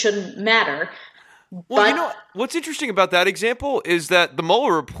kidding shouldn't matter. Well, you know, what's interesting about that example is that the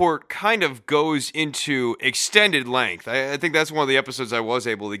Mueller report kind of goes into extended length. I think that's one of the episodes I was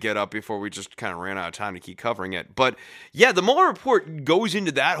able to get up before we just kind of ran out of time to keep covering it. But yeah, the Mueller report goes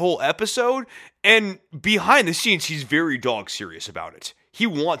into that whole episode, and behind the scenes, he's very dog serious about it. He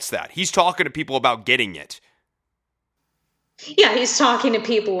wants that. He's talking to people about getting it. Yeah, he's talking to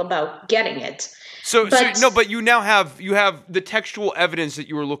people about getting it. But you now have the textual evidence that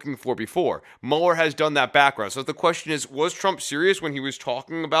you were looking for before. Mueller has done that background. So the question is, was Trump serious when he was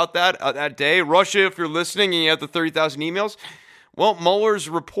talking about that day? Russia, if you're listening and you have the 30,000 emails, well, Mueller's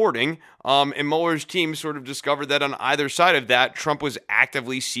reporting, and Mueller's team sort of discovered that on either side of that, Trump was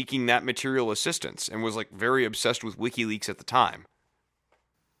actively seeking that material assistance and was like very obsessed with WikiLeaks at the time.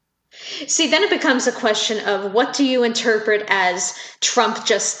 See, then it becomes a question of what do you interpret as Trump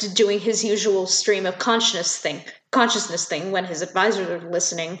just doing his usual stream of consciousness thing when his advisors are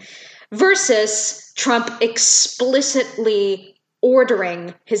listening, versus Trump explicitly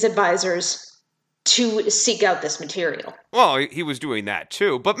ordering his advisors to seek out this material. Well, he was doing that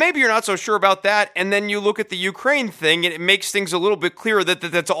too, but maybe you're not so sure about that, and then you look at the Ukraine thing, and it makes things a little bit clearer that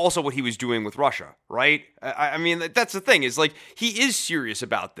that's also what he was doing with Russia, right? I mean, that's the thing, is like, he is serious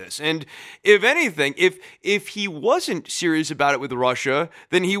about this, and if anything, if he wasn't serious about it with Russia,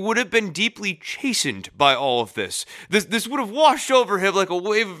 then he would have been deeply chastened by all of this. This would have washed over him like a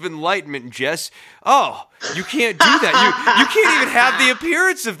wave of enlightenment, Jess. Oh, you can't do that. You can't even have the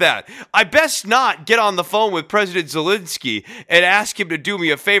appearance of that. I best not get on the phone with President Zelensky and ask him to do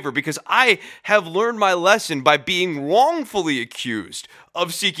me a favor, because I have learned my lesson by being wrongfully accused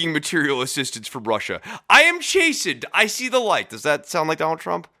of seeking material assistance from Russia. I am chastened. I see the light. Does that sound like Donald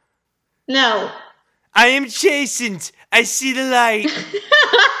Trump? No. I am chastened. I see the light.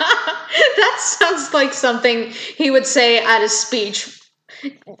 That sounds like something he would say at a speech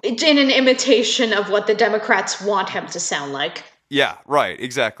in an imitation of what the Democrats want him to sound like. Yeah, right,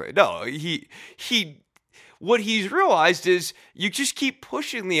 exactly. No, what he's realized is you just keep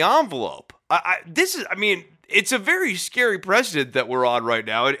pushing the envelope. It's a very scary precedent that we're on right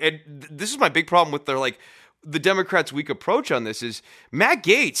now. And this is my big problem with the Democrats' weak approach on this is Matt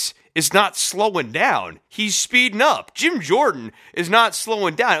Gaetz is not slowing down. He's speeding up. Jim Jordan is not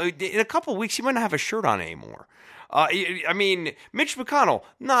slowing down. In a couple of weeks, he might not have a shirt on anymore. Mitch McConnell,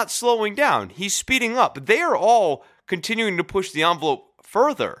 not slowing down. He's speeding up. They are all continuing to push the envelope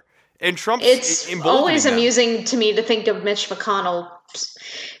further. And Trump's It's always amusing to me to think of Mitch McConnell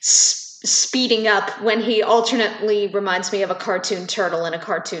speeding up when he alternately reminds me of a cartoon turtle and a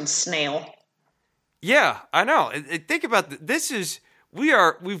cartoon snail. Yeah, I know. Think about this.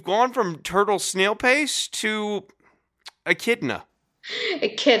 We've gone from turtle snail pace to echidna.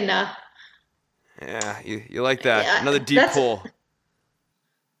 Echidna. Yeah, you like that. Yeah, another deep pull. I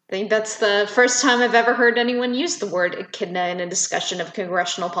think that's the first time I've ever heard anyone use the word echidna in a discussion of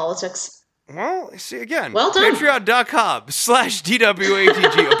congressional politics. Well, see again. Well done.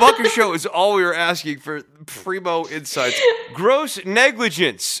 Patreon.com/DWATG. A Bunker Show is all we were asking for primo insights. Gross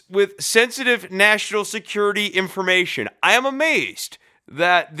negligence with sensitive national security information. I am amazed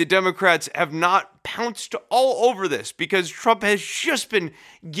that the Democrats have not pounced all over this, because Trump has just been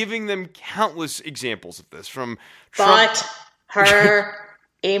giving them countless examples of this from Trump. But her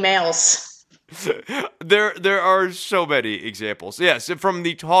emails. There are so many examples. Yes, from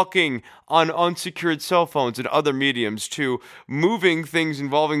the talking on unsecured cell phones and other mediums to moving things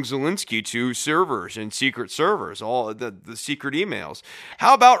involving Zelensky to servers and secret servers, all the secret emails.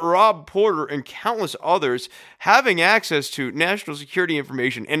 How about Rob Porter and countless others having access to national security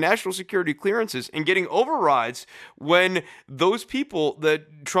information and national security clearances and getting overrides when those people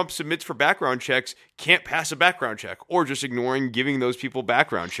that Trump submits for background checks can't pass a background check, or just ignoring giving those people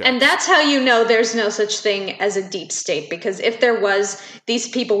background checks. And that's how you know there's no such thing as a deep state, because if there was, these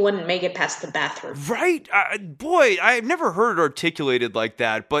people wouldn't make it past the bathroom. Right? Boy, I've never heard it articulated like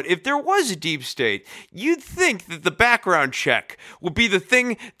that, but if there was a deep state, you'd think that the background check would be the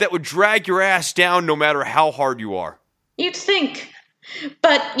thing that would drag your ass down no matter how hard you are. You'd think.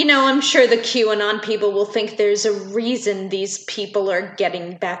 But, I'm sure the QAnon people will think there's a reason these people are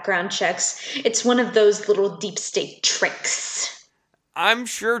getting background checks. It's one of those little deep state tricks. I'm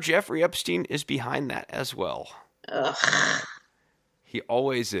sure Jeffrey Epstein is behind that as well. Ugh. He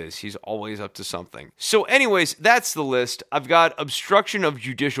always is. He's always up to something. So anyways, that's the list. I've got obstruction of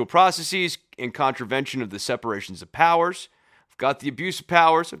judicial processes and contravention of the separations of powers. I've got the abuse of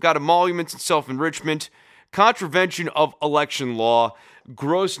powers. I've got emoluments and self-enrichment. Contravention of election law,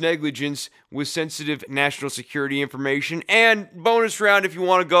 gross negligence with sensitive national security information, and bonus round if you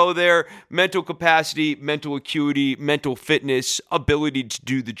want to go there, mental capacity, mental acuity, mental fitness, ability to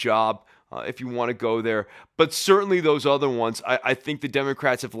do the job. If you want to go there. But certainly those other ones, I think the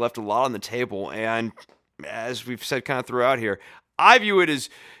Democrats have left a lot on the table. And as we've said kind of throughout here, I view it as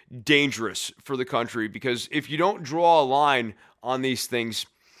dangerous for the country because if you don't draw a line on these things,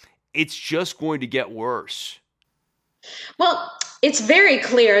 it's just going to get worse. Well, it's very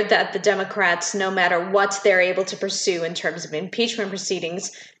clear that the Democrats, no matter what they're able to pursue in terms of impeachment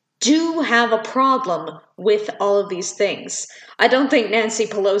proceedings, do have a problem with all of these things. I don't think Nancy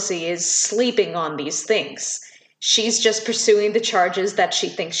Pelosi is sleeping on these things. She's just pursuing the charges that she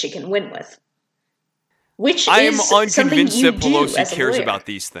thinks she can win with. Which I am is unconvinced that Pelosi cares lawyer. about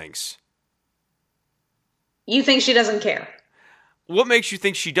these things. You think she doesn't care? What makes you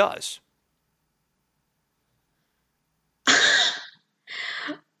think she does?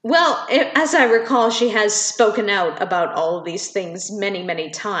 Well, as I recall, she has spoken out about all of these things many,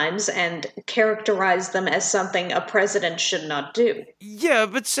 many times and characterized them as something a president should not do. Yeah,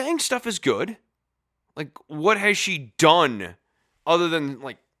 but saying stuff is good. Like, what has she done other than,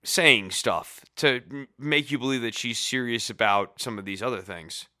 like, saying stuff to make you believe that she's serious about some of these other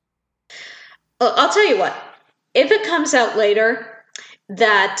things? Well, I'll tell you what. If it comes out later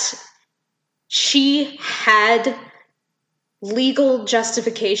that she had legal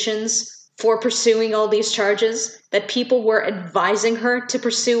justifications for pursuing all these charges, that people were advising her to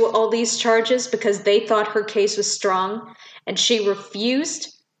pursue all these charges because they thought her case was strong and she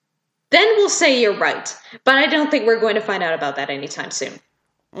refused, then we'll say you're right. But I don't think we're going to find out about that anytime soon.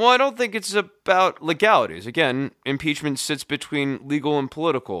 Well, I don't think it's about legalities. Again, impeachment sits between legal and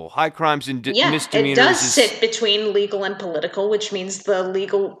political. High crimes and misdemeanors. It does sit between legal and political, which means the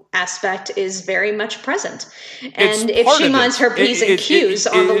legal aspect is very much present. And if she minds her P's and Q's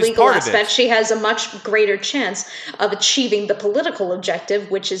on the legal aspect, she has a much greater chance of achieving the political objective,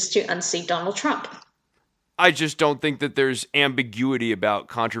 which is to unseat Donald Trump. I just don't think that there's ambiguity about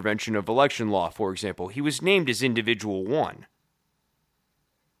contravention of election law, for example. He was named as individual one.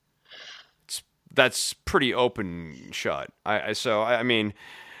 That's pretty open shut. I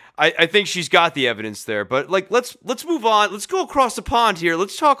think she's got the evidence there. But like, let's move on. Let's go across the pond here.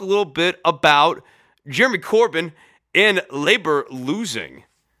 Let's talk a little bit about Jeremy Corbyn and Labour losing.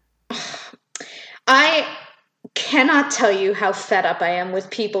 I cannot tell you how fed up I am with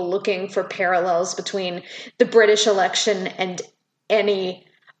people looking for parallels between the British election and any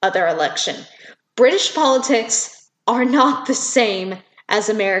other election. British politics are not the same as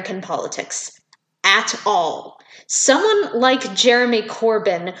American politics. At all. Someone like Jeremy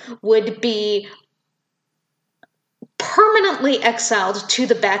Corbyn would be permanently exiled to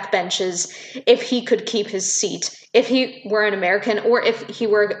the backbenches if he could keep his seat, if he were an American or if he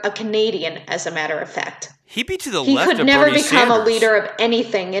were a Canadian, as a matter of fact. He'd be to the left of Bernie Sanders. He could never become a leader of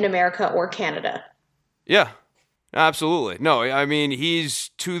anything in America or Canada. Yeah, absolutely. No, I mean, he's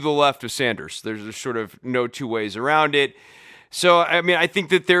to the left of Sanders. There's sort of no two ways around it. So, I mean, I think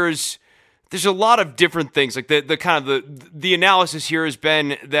that there's a lot of different things. Like the analysis here has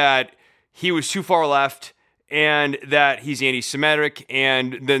been that he was too far left and that he's anti-Semitic.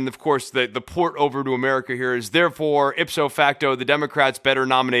 And then, of course, the port over to America here is therefore, ipso facto, the Democrats better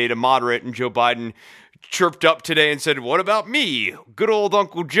nominate a moderate. And Joe Biden chirped up today and said, what about me? Good old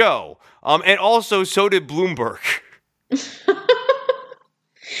Uncle Joe. And also, so did Bloomberg.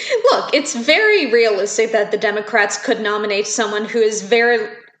 Look, it's very realistic that the Democrats could nominate someone who is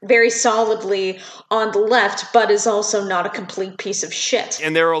very, very solidly on the left, but is also not a complete piece of shit.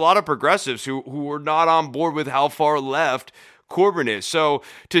 And there are a lot of progressives who are not on board with how far left Corbyn is. So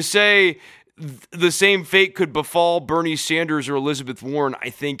to say the same fate could befall Bernie Sanders or Elizabeth Warren, I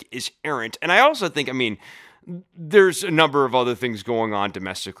think is errant. And I also think, I mean, there's a number of other things going on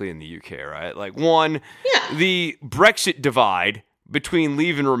domestically in the UK, right? Like one, the Brexit divide between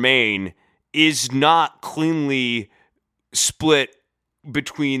Leave and Remain is not cleanly split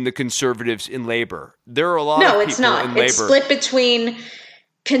between the Conservatives and Labour. There are a lot of people in Labour. No, it's not. It's split between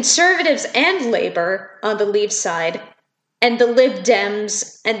Conservatives and Labour on the Leave side, and the Lib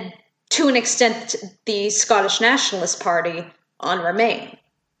Dems, and to an extent, the Scottish Nationalist Party on Remain.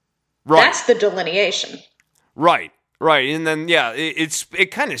 Right. That's the delineation. Right. And then,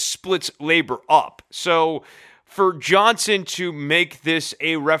 it kind of splits Labour up. So for Johnson to make this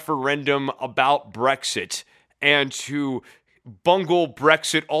a referendum about Brexit and to bungle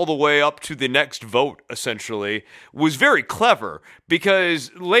Brexit all the way up to the next vote, essentially, was very clever because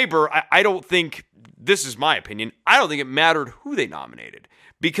Labour, I don't think, this is my opinion, I don't think it mattered who they nominated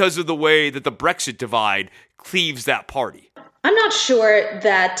because of the way that the Brexit divide cleaves that party. I'm not sure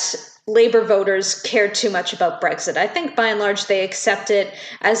that Labour voters care too much about Brexit. I think by and large they accept it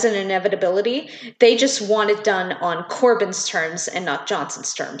as an inevitability. They just want it done on Corbyn's terms and not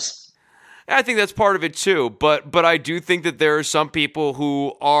Johnson's terms. I think that's part of it too, but I do think that there are some people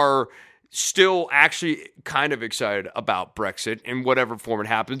who are still actually kind of excited about Brexit in whatever form it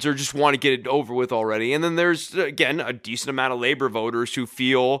happens, or just want to get it over with already. And then there's, again, a decent amount of Labour voters who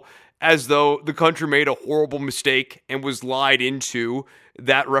feel as though the country made a horrible mistake and was lied into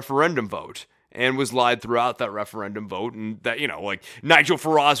that referendum vote and was lied throughout that referendum vote. And that, like Nigel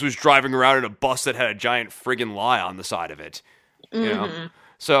Farage was driving around in a bus that had a giant friggin' lie on the side of it, you know?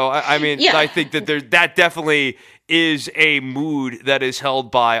 So, I mean, yeah. I think that that definitely is a mood that is held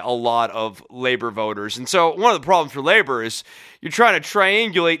by a lot of Labour voters. And so one of the problems for Labour is you're trying to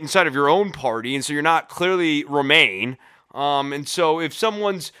triangulate inside of your own party, and so you're not clearly Remain. And so if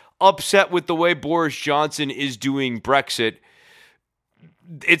someone's upset with the way Boris Johnson is doing Brexit,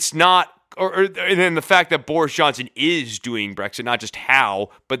 it's not... and then the fact that Boris Johnson is doing Brexit, not just how,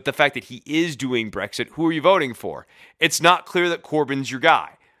 but the fact that he is doing Brexit, who are you voting for? It's not clear that Corbyn's your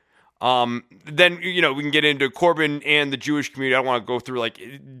guy. Then, we can get into Corbyn and the Jewish community. I don't want to go through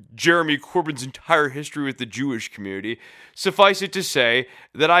Jeremy Corbyn's entire history with the Jewish community. Suffice it to say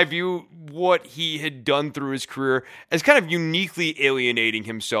that I view what he had done through his career as kind of uniquely alienating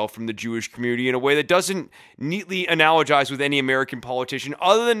himself from the Jewish community in a way that doesn't neatly analogize with any American politician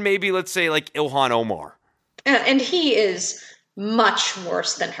other than maybe, let's say, Ilhan Omar. And he is much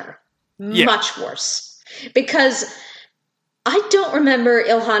worse than her. Yeah. Much worse. Because I don't remember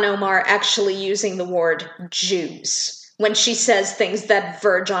Ilhan Omar actually using the word Jews when she says things that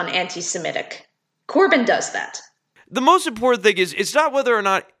verge on anti-Semitic. Corbyn does that. The most important thing is it's not whether or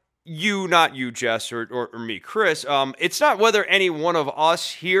not you, Jess, or me, Chris. It's not whether any one of us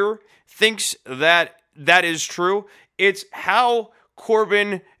here thinks that is true. It's how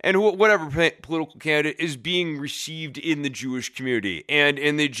Corbyn and whatever political candidate is being received in the Jewish community. And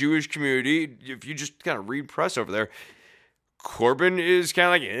in the Jewish community, if you just kind of read press over there, Corbyn is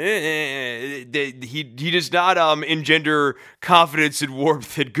kind of he does not engender confidence and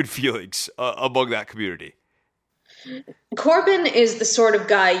warmth and good feelings among that community. Corbyn is the sort of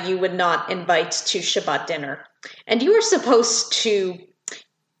guy you would not invite to Shabbat dinner. And you are supposed to,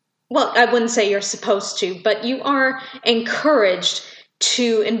 well, I wouldn't say you're supposed to, but you are encouraged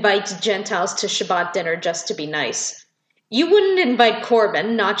to invite Gentiles to Shabbat dinner just to be nice. You wouldn't invite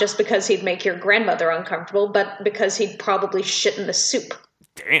Corbyn, not just because he'd make your grandmother uncomfortable, but because he'd probably shit in the soup.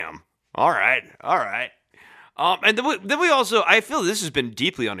 Damn. All right. And then we also, I feel this has been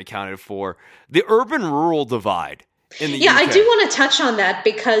deeply unaccounted for, the urban-rural divide in the UK. I do want to touch on that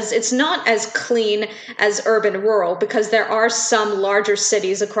because it's not as clean as urban-rural, because there are some larger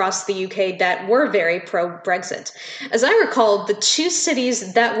cities across the UK that were very pro-Brexit. As I recall, the two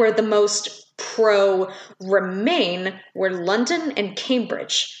cities that were the most pro-Remain were London and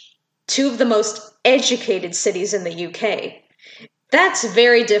Cambridge, two of the most educated cities in the UK. That's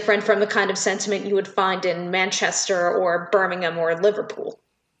very different from the kind of sentiment you would find in Manchester or Birmingham or Liverpool.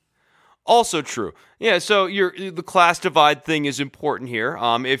 Also true. Yeah, so the class divide thing is important here.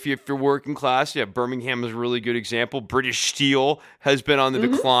 If you're working class, Birmingham is a really good example. British Steel has been on the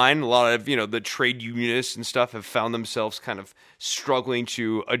decline. A lot of, the trade unionists and stuff have found themselves kind of struggling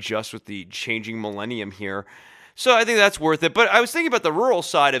to adjust with the changing millennium here. So I think that's worth it. But I was thinking about the rural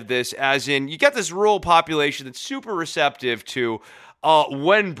side of this, as in you got this rural population that's super receptive to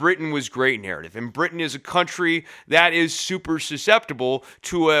when Britain was great narrative. And Britain is a country that is super susceptible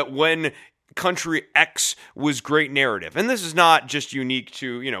to when country X was great narrative. And this is not just unique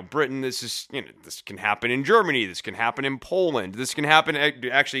to, Britain. This is, this can happen in Germany. This can happen in Poland. This can happen,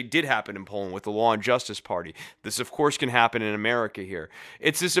 actually did happen in Poland with the Law and Justice Party. This, of course, can happen in America here.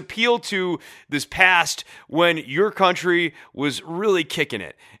 It's this appeal to this past when your country was really kicking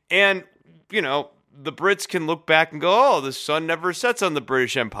it. And, the Brits can look back and go, oh, the sun never sets on the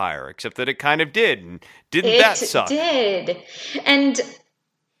British Empire, except that it kind of did. And didn't that suck? It did. And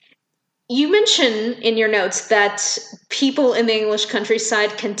you mention in your notes that people in the English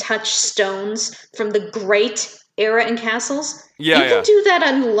countryside can touch stones from the great era in castles. You can do that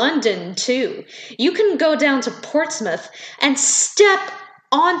in London, too. You can go down to Portsmouth and step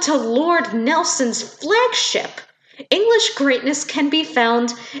onto Lord Nelson's flagship. English greatness can be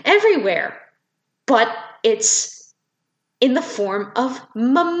found everywhere. But it's in the form of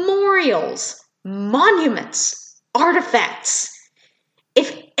memorials, monuments, artifacts.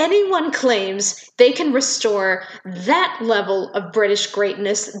 If anyone claims they can restore that level of British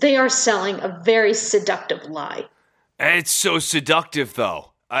greatness, they are selling a very seductive lie. It's so seductive,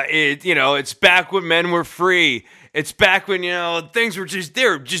 though. It's back when men were free. It's back when, things were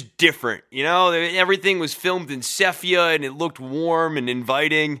they're just different, Everything was filmed in sepia and it looked warm and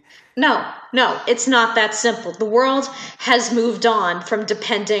inviting. No, it's not that simple. The world has moved on from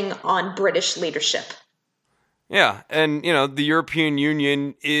depending on British leadership. Yeah, and, the European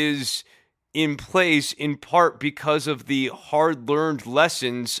Union is in place in part because of the hard-learned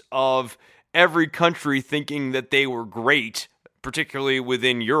lessons of every country thinking that they were great, particularly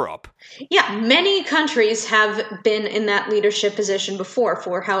within Europe. Yeah, many countries have been in that leadership position before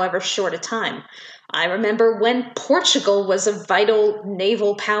for however short a time. I remember when Portugal was a vital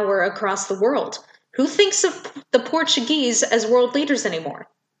naval power across the world. Who thinks of the Portuguese as world leaders anymore?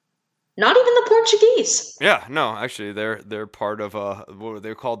 Not even the Portuguese. Yeah, no, actually, they're part of what were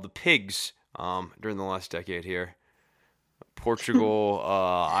they called, the pigs during the last decade here. Portugal,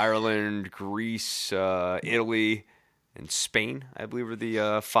 Ireland, Greece, Italy, and Spain, I believe, are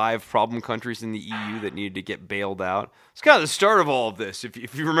the 5 problem countries in the EU that needed to get bailed out. It's kind of the start of all of this,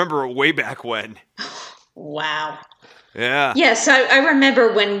 if you remember way back when. Wow. Yeah. Yes, I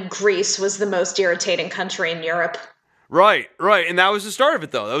remember when Greece was the most irritating country in Europe. Right. And that was the start of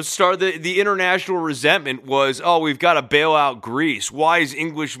it, though. That was the start of the international resentment was, we've got to bail out Greece. Why is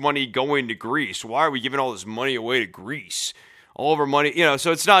English money going to Greece? Why are we giving all this money away to Greece? All of our money,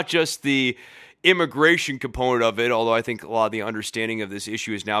 so it's not just the immigration component of it, although I think a lot of the understanding of this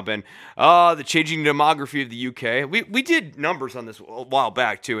issue has now been the changing demography of the UK. We did numbers on this a while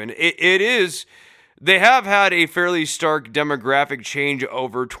back, too, and it is... They have had a fairly stark demographic change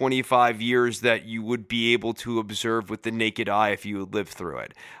over 25 years that you would be able to observe with the naked eye if you lived through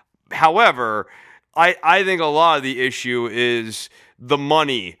it. However, I think a lot of the issue is the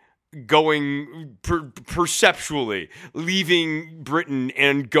money going perceptually, leaving Britain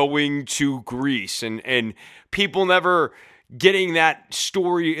and going to Greece, and people never getting that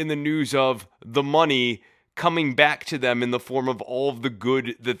story in the news of the money coming back to them in the form of all of the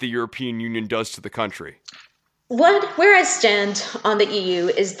good that the European Union does to the country. Where I stand on the EU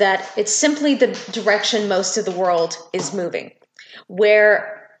is that it's simply the direction most of the world is moving,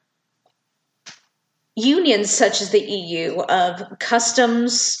 where unions such as the EU of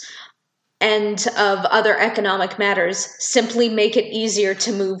customs and of other economic matters simply make it easier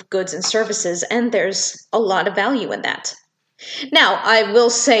to move goods and services, and there's a lot of value in that. Now, I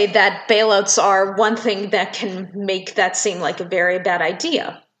will say that bailouts are one thing that can make that seem like a very bad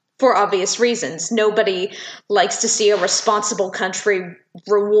idea, for obvious reasons. Nobody likes to see a responsible country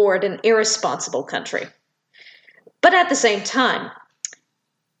reward an irresponsible country. But at the same time,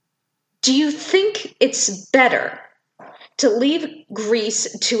 do you think it's better to leave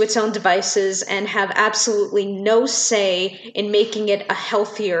Greece to its own devices and have absolutely no say in making it a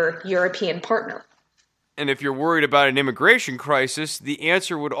healthier European partner? And if you're worried about an immigration crisis, the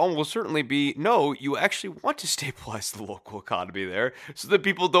answer would almost certainly be no, you actually want to stabilize the local economy there so that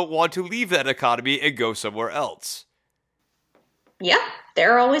people don't want to leave that economy and go somewhere else. Yeah,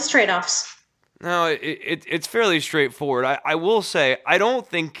 there are always trade-offs. No, it's fairly straightforward. I will say, I don't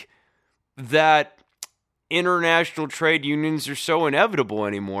think that international trade unions are so inevitable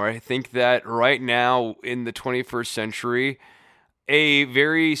anymore. I think that right now in the 21st century, a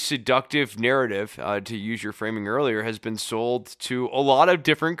very seductive narrative, to use your framing earlier, has been sold to a lot of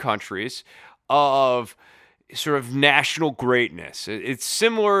different countries of sort of national greatness. It's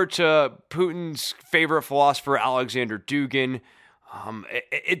similar to Putin's favorite philosopher, Alexander Dugin.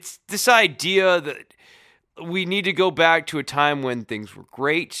 It's this idea that we need to go back to a time when things were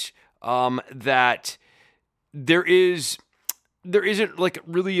great, that there isn't like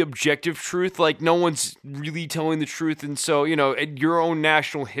really objective truth, like no one's really telling the truth, and so your own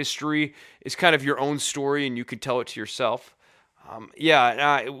national history is kind of your own story and you can tell it to yourself.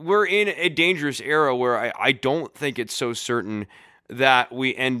 We're in a dangerous era where I don't think it's so certain that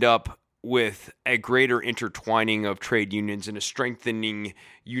we end up with a greater intertwining of trade unions and a strengthening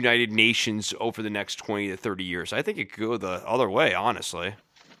United Nations over the next 20 to 30 years. I think it could go the other way, honestly.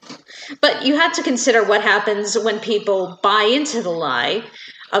 But you have to consider what happens when people buy into the lie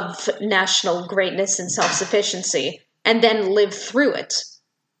of national greatness and self-sufficiency and then live through it.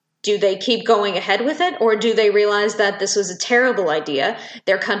 Do they keep going ahead with it, or do they realize that this was a terrible idea,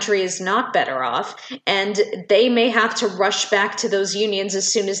 their country is not better off, and they may have to rush back to those unions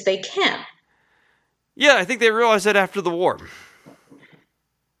as soon as they can? Yeah, I think they realized that after the war.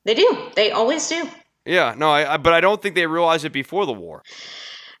 They do. They always do. Yeah, no, but I don't think they realized it before the war.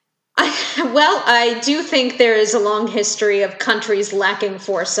 I do think there is a long history of countries lacking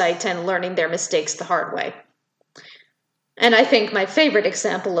foresight and learning their mistakes the hard way. And I think my favorite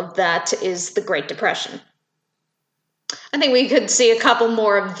example of that is the Great Depression. I think we could see a couple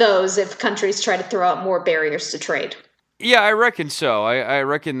more of those if countries try to throw out more barriers to trade. Yeah, I reckon so. I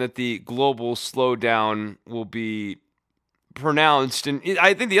reckon that the global slowdown will be pronounced. And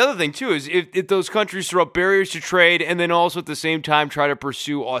I think the other thing, too, is if those countries throw up barriers to trade and then also at the same time try to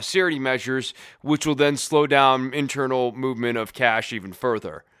pursue austerity measures, which will then slow down internal movement of cash even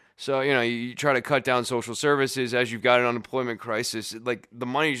further. So, you try to cut down social services as you've got an unemployment crisis. Like, the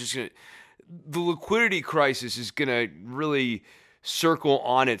money is just going to... The liquidity crisis is going to really circle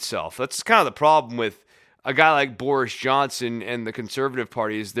on itself. That's kind of the problem with a guy like Boris Johnson and the Conservative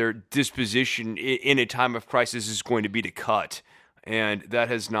Party, is their disposition in a time of crisis is going to be to cut. And that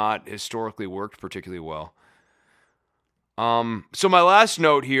has not historically worked particularly well. So my last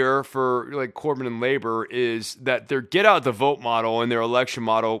note here for like Corbyn and Labor is that their get out the vote model and their election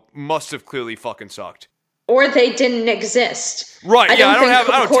model must have clearly fucking sucked. Or they didn't exist. Right, I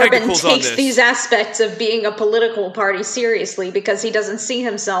don't Corbyn technicals takes these aspects of being a political party seriously because he doesn't see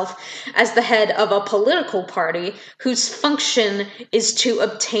himself as the head of a political party whose function is to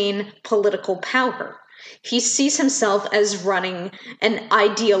obtain political power. He sees himself as running an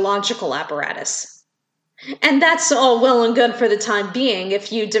ideological apparatus. And that's all well and good for the time being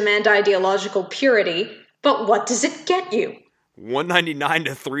if you demand ideological purity, but what does it get you? 199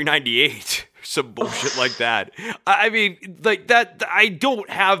 to 398. Some bullshit like that. I mean, like that, I don't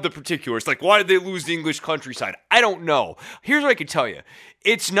have the particulars. Like, why did they lose the English countryside? I don't know. Here's what I can tell you.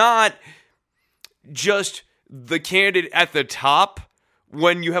 It's not just the candidate at the top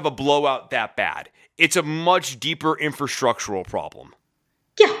when you have a blowout that bad. It's a much deeper infrastructural problem.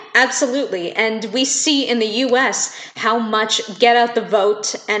 Yeah, absolutely. And we see in the US how much get out the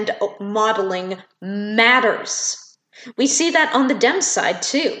vote and modeling matters. We see that on the Dem side,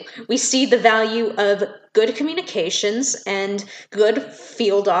 too. We see the value of good communications and good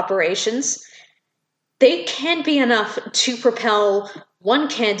field operations. They can be enough to propel one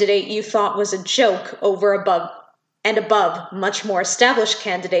candidate you thought was a joke above much more established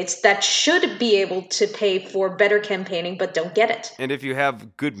candidates that should be able to pay for better campaigning but don't get it. And if you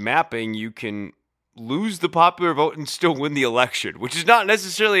have good mapping, you can lose the popular vote and still win the election, which is not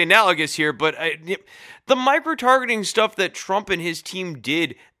necessarily analogous here, but the micro-targeting stuff that Trump and his team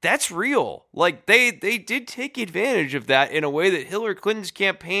did, that's real. Like, they did take advantage of that in a way that Hillary Clinton's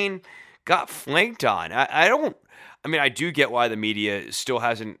campaign got flanked on. I do get why the media still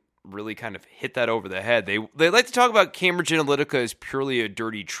hasn't really kind of hit that over the head. They like to talk about Cambridge Analytica as purely a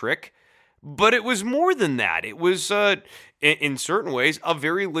dirty trick, but it was more than that. It was, in certain ways, a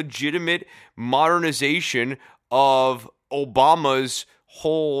very legitimate modernization of Obama's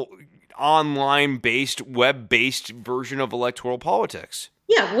whole online-based, web-based version of electoral politics.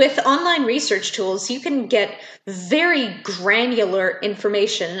 Yeah, with online research tools, you can get very granular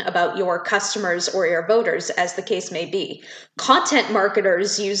information about your customers or your voters, as the case may be. Content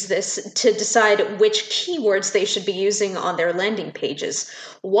marketers use this to decide which keywords they should be using on their landing pages.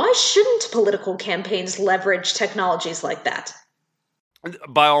 Why shouldn't political campaigns leverage technologies like that?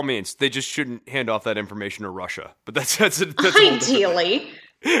 By all means, they just shouldn't hand off that information to Russia. But that's ideally.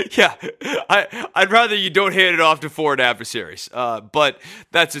 Yeah, I'd rather you don't hand it off to foreign adversaries. But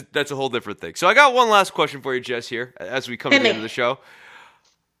that's a whole different thing. So I got one last question for you, Jess, here as we come to the end of the show.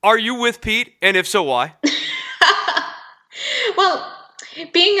 Are you with Pete? And if so, why? Well,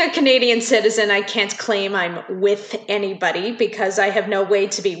 being a Canadian citizen, I can't claim I'm with anybody because I have no way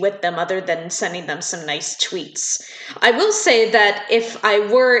to be with them other than sending them some nice tweets. I will say that if I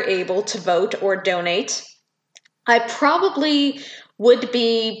were able to vote or donate, I probably would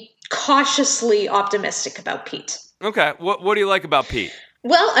be cautiously optimistic about Pete. Okay, what do you like about Pete?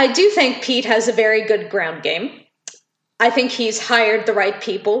 Well, I do think Pete has a very good ground game. I think he's hired the right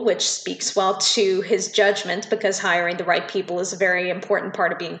people, which speaks well to his judgment because hiring the right people is a very important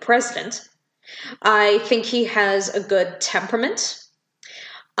part of being president. I think he has a good temperament.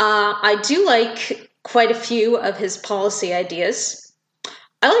 I do like quite a few of his policy ideas.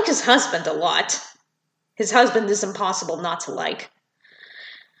 I like his husband a lot. His husband is impossible not to like.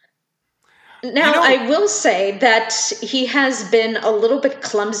 Now, I will say that he has been a little bit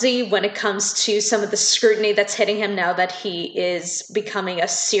clumsy when it comes to some of the scrutiny that's hitting him now that he is becoming a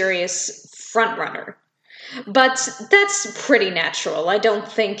serious frontrunner. But that's pretty natural. I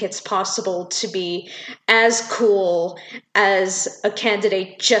don't think it's possible to be as cool as a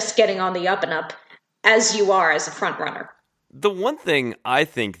candidate just getting on the up and up as you are as a frontrunner. The one thing I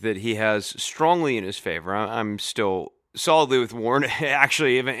think that he has strongly in his favor, I'm still solidly with Warren,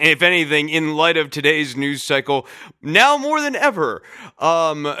 actually, if anything, in light of today's news cycle, now more than ever,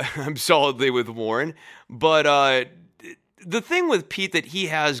 I'm solidly with Warren. But the thing with Pete that he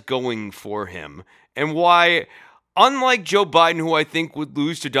has going for him, and why unlike Joe Biden, who I think would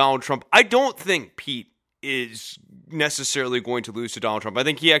lose to Donald Trump, I don't think Pete is necessarily going to lose to Donald Trump. I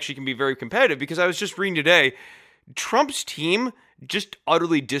think he actually can be very competitive, because I was just reading today, Trump's team just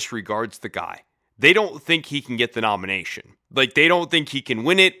utterly disregards the guy. They don't think he can get the nomination. Like, they don't think he can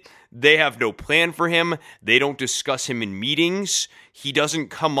win it. They have no plan for him. They don't discuss him in meetings. He doesn't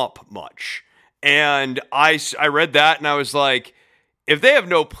come up much. And I read that and I was like, if they have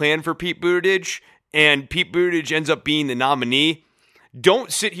no plan for Pete Buttigieg and Pete Buttigieg ends up being the nominee,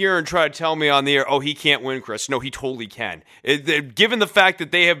 don't sit here and try to tell me on the air, oh, he can't win, Chris. No, he totally can. Given the fact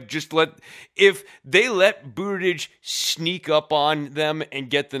that they have just if they let Buttigieg sneak up on them and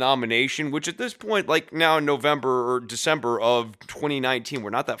get the nomination, which at this point, like now in November or December of 2019, we're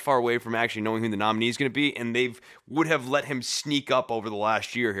not that far away from actually knowing who the nominee is going to be, and they would have let him sneak up over the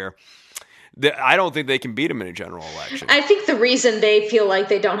last year here. I don't think they can beat him in a general election. I think the reason they feel like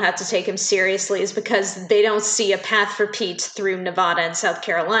they don't have to take him seriously is because they don't see a path for Pete through Nevada and South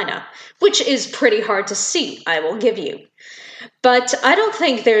Carolina, which is pretty hard to see, I will give you. But I don't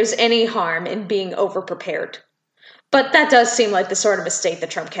think there's any harm in being overprepared. But that does seem like the sort of mistake the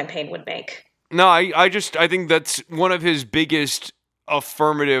Trump campaign would make. No, I think that's one of his biggest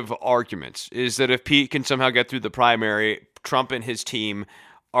affirmative arguments, is that if Pete can somehow get through the primary, Trump and his team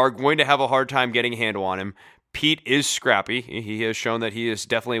are going to have a hard time getting a handle on him. Pete is scrappy. He has shown that he is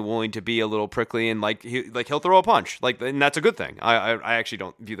definitely willing to be a little prickly, and he'll throw a punch. And that's a good thing. I actually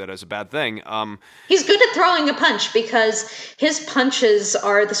don't view that as a bad thing. He's good at throwing a punch because his punches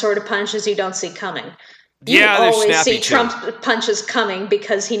are the sort of punches you don't see coming. You always see Trump's punches coming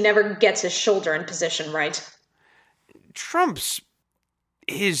because he never gets his shoulder in position right. Trump's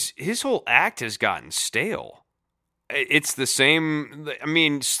his whole act has gotten stale. It's the same. I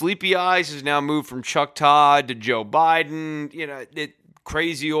mean, Sleepy Eyes has now moved from Chuck Todd to Joe Biden.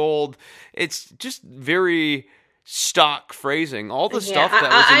 Crazy old. It's just very stock phrasing. All the stuff that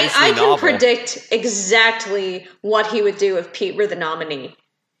was initially novel. I can predict exactly what he would do if Pete were the nominee.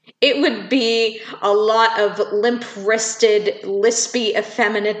 It would be a lot of limp-wristed, lispy,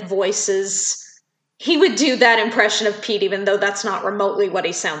 effeminate voices. He would do that impression of Pete, even though that's not remotely what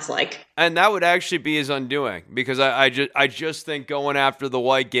he sounds like. And that would actually be his undoing, because I just think going after the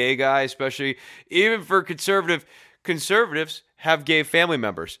white gay guy, especially even for conservatives have gay family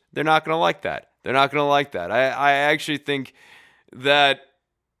members. They're not going to like that. I actually think that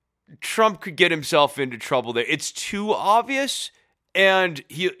Trump could get himself into trouble there. It's too obvious. And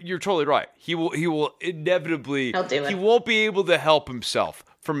you're totally right. He will inevitably, He'll do it. He won't be able to help himself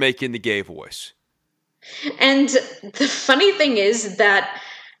from making the gay voice. And the funny thing is that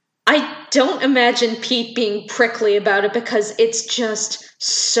I don't imagine Pete being prickly about it, because it's just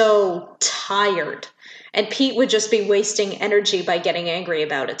so tired. And Pete would just be wasting energy by getting angry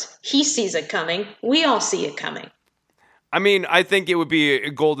about it. He sees it coming. We all see it coming. I mean, I think it would be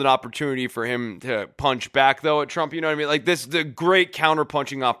a golden opportunity for him to punch back, though, at Trump. You know what I mean? Like, this is the great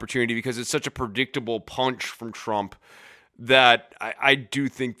counter-punching opportunity, because it's such a predictable punch from Trump that I do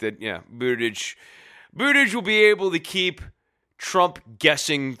think that, Buttigieg will be able to keep Trump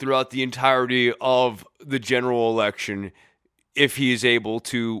guessing throughout the entirety of the general election if he is able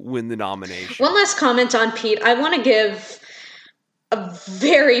to win the nomination. One last comment on Pete. I want to give a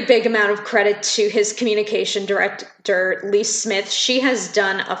very big amount of credit to his communication director, Lee Smith. She has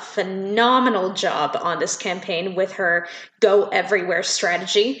done a phenomenal job on this campaign with her Go Everywhere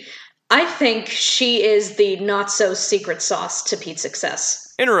strategy. I think she is the not-so-secret sauce to Pete's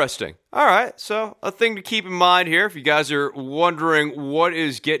success. Interesting. All right, so a thing to keep in mind here, if you guys are wondering what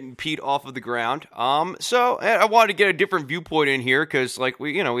is getting Pete off of the ground. So I wanted to get a different viewpoint in here, because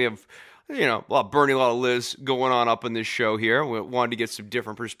we have a lot of Bernie, a lot of Liz going on up in this show here. We wanted to get some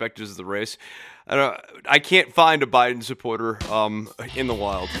different perspectives of the race. I can't find a Biden supporter in the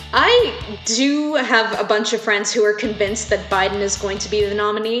wild. I do have a bunch of friends who are convinced that Biden is going to be the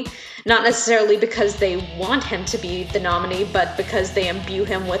nominee, not necessarily because they want him to be the nominee, but because they imbue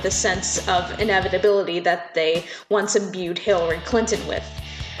him with a sense of inevitability that they once imbued Hillary Clinton with.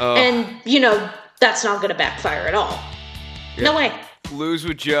 And, that's not going to backfire at all. Yeah. No way. Lose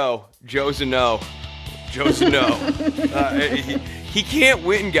with Joe. Joe's a no. He can't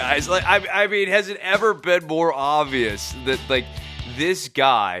win, guys. I mean, has it ever been more obvious that this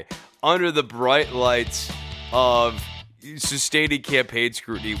guy, under the bright lights of sustaining campaign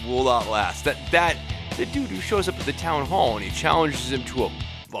scrutiny, will not last? That the dude who shows up at the town hall and he challenges him to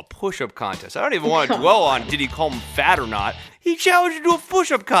a push-up contest. I don't even want to dwell on did he call him fat or not. He challenged him to a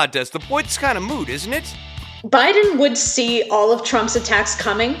push-up contest. The point's kind of moot, isn't it? Biden would see all of Trump's attacks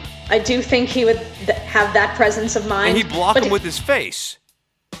coming. I do think he would have that presence of mind. And he'd block him with his face.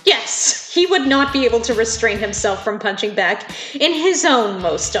 Yes, he would not be able to restrain himself from punching back in his own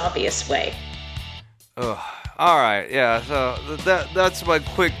most obvious way. Ugh. All right, yeah, so that's my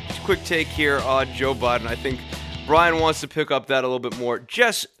quick take here on Joe Biden. I think Brian wants to pick up that a little bit more.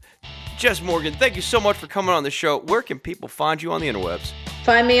 Jess Morgan, thank you so much for coming on the show. Where can people find you on the interwebs?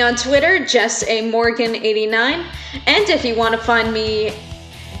 Find me on Twitter, Jess A. Morgan 89, and if you want to find me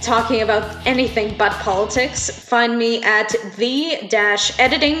talking about anything but politics, find me at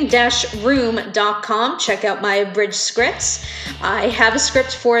the-editing-room.com. Check out my abridged scripts. I have a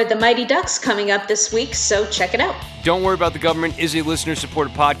script for The Mighty Ducks coming up this week, so check it out. Don't Worry About the Government is a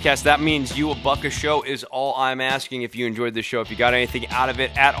listener-supported podcast. That means you $1 a show is all I'm asking. If you enjoyed this show, if you got anything out of it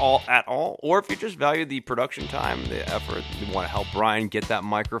at all, or if you just value the production time, the effort, you want to help Brian get that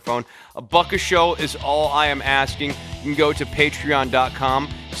microphone, $1 a show is all I am asking. You can go to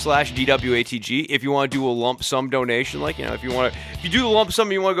patreon.com/DWATG if you want to do a lump sum donation. Like, if you do the lump sum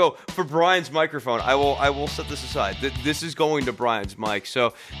and you want to go for Brian's microphone, I will set this aside. This is going to Brian's mic.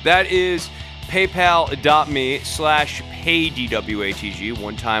 So that is paypal.me/paydwatg,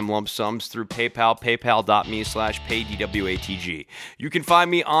 one-time lump sums through PayPal, paypal.me/paydwatg. You can find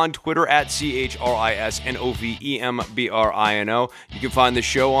me on Twitter at CHRISNOVEMBRINO. You can find the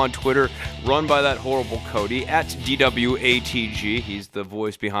show on Twitter, run by that horrible Cody, at DWATG. He's the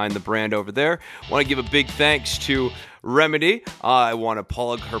voice behind the brand over there. I want to give a big thanks to Remedy. I want to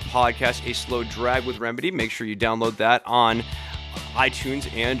plug her podcast, A Slow Drag with Remedy. Make sure you download that on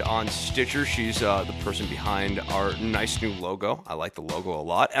iTunes and on Stitcher. She's the person behind our nice new logo. I like the logo a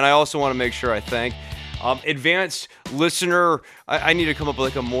lot. And I also want to make sure I thank advanced listener. I need to come up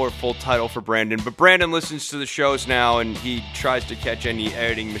with a more full title for Brandon, but Brandon listens to the shows now and he tries to catch any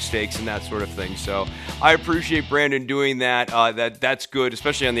editing mistakes and that sort of thing. So I appreciate Brandon doing that. That's good,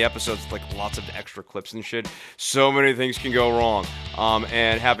 especially on the episodes with lots of extra clips and shit. So many things can go wrong,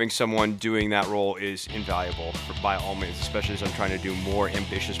 and having someone doing that role is invaluable by all means, especially as I'm trying to do more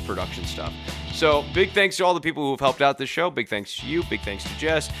ambitious production stuff. So big thanks to all the people who have helped out this show. Big thanks to you. Big thanks to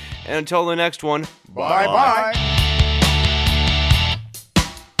Jess. And until the next one, bye-bye.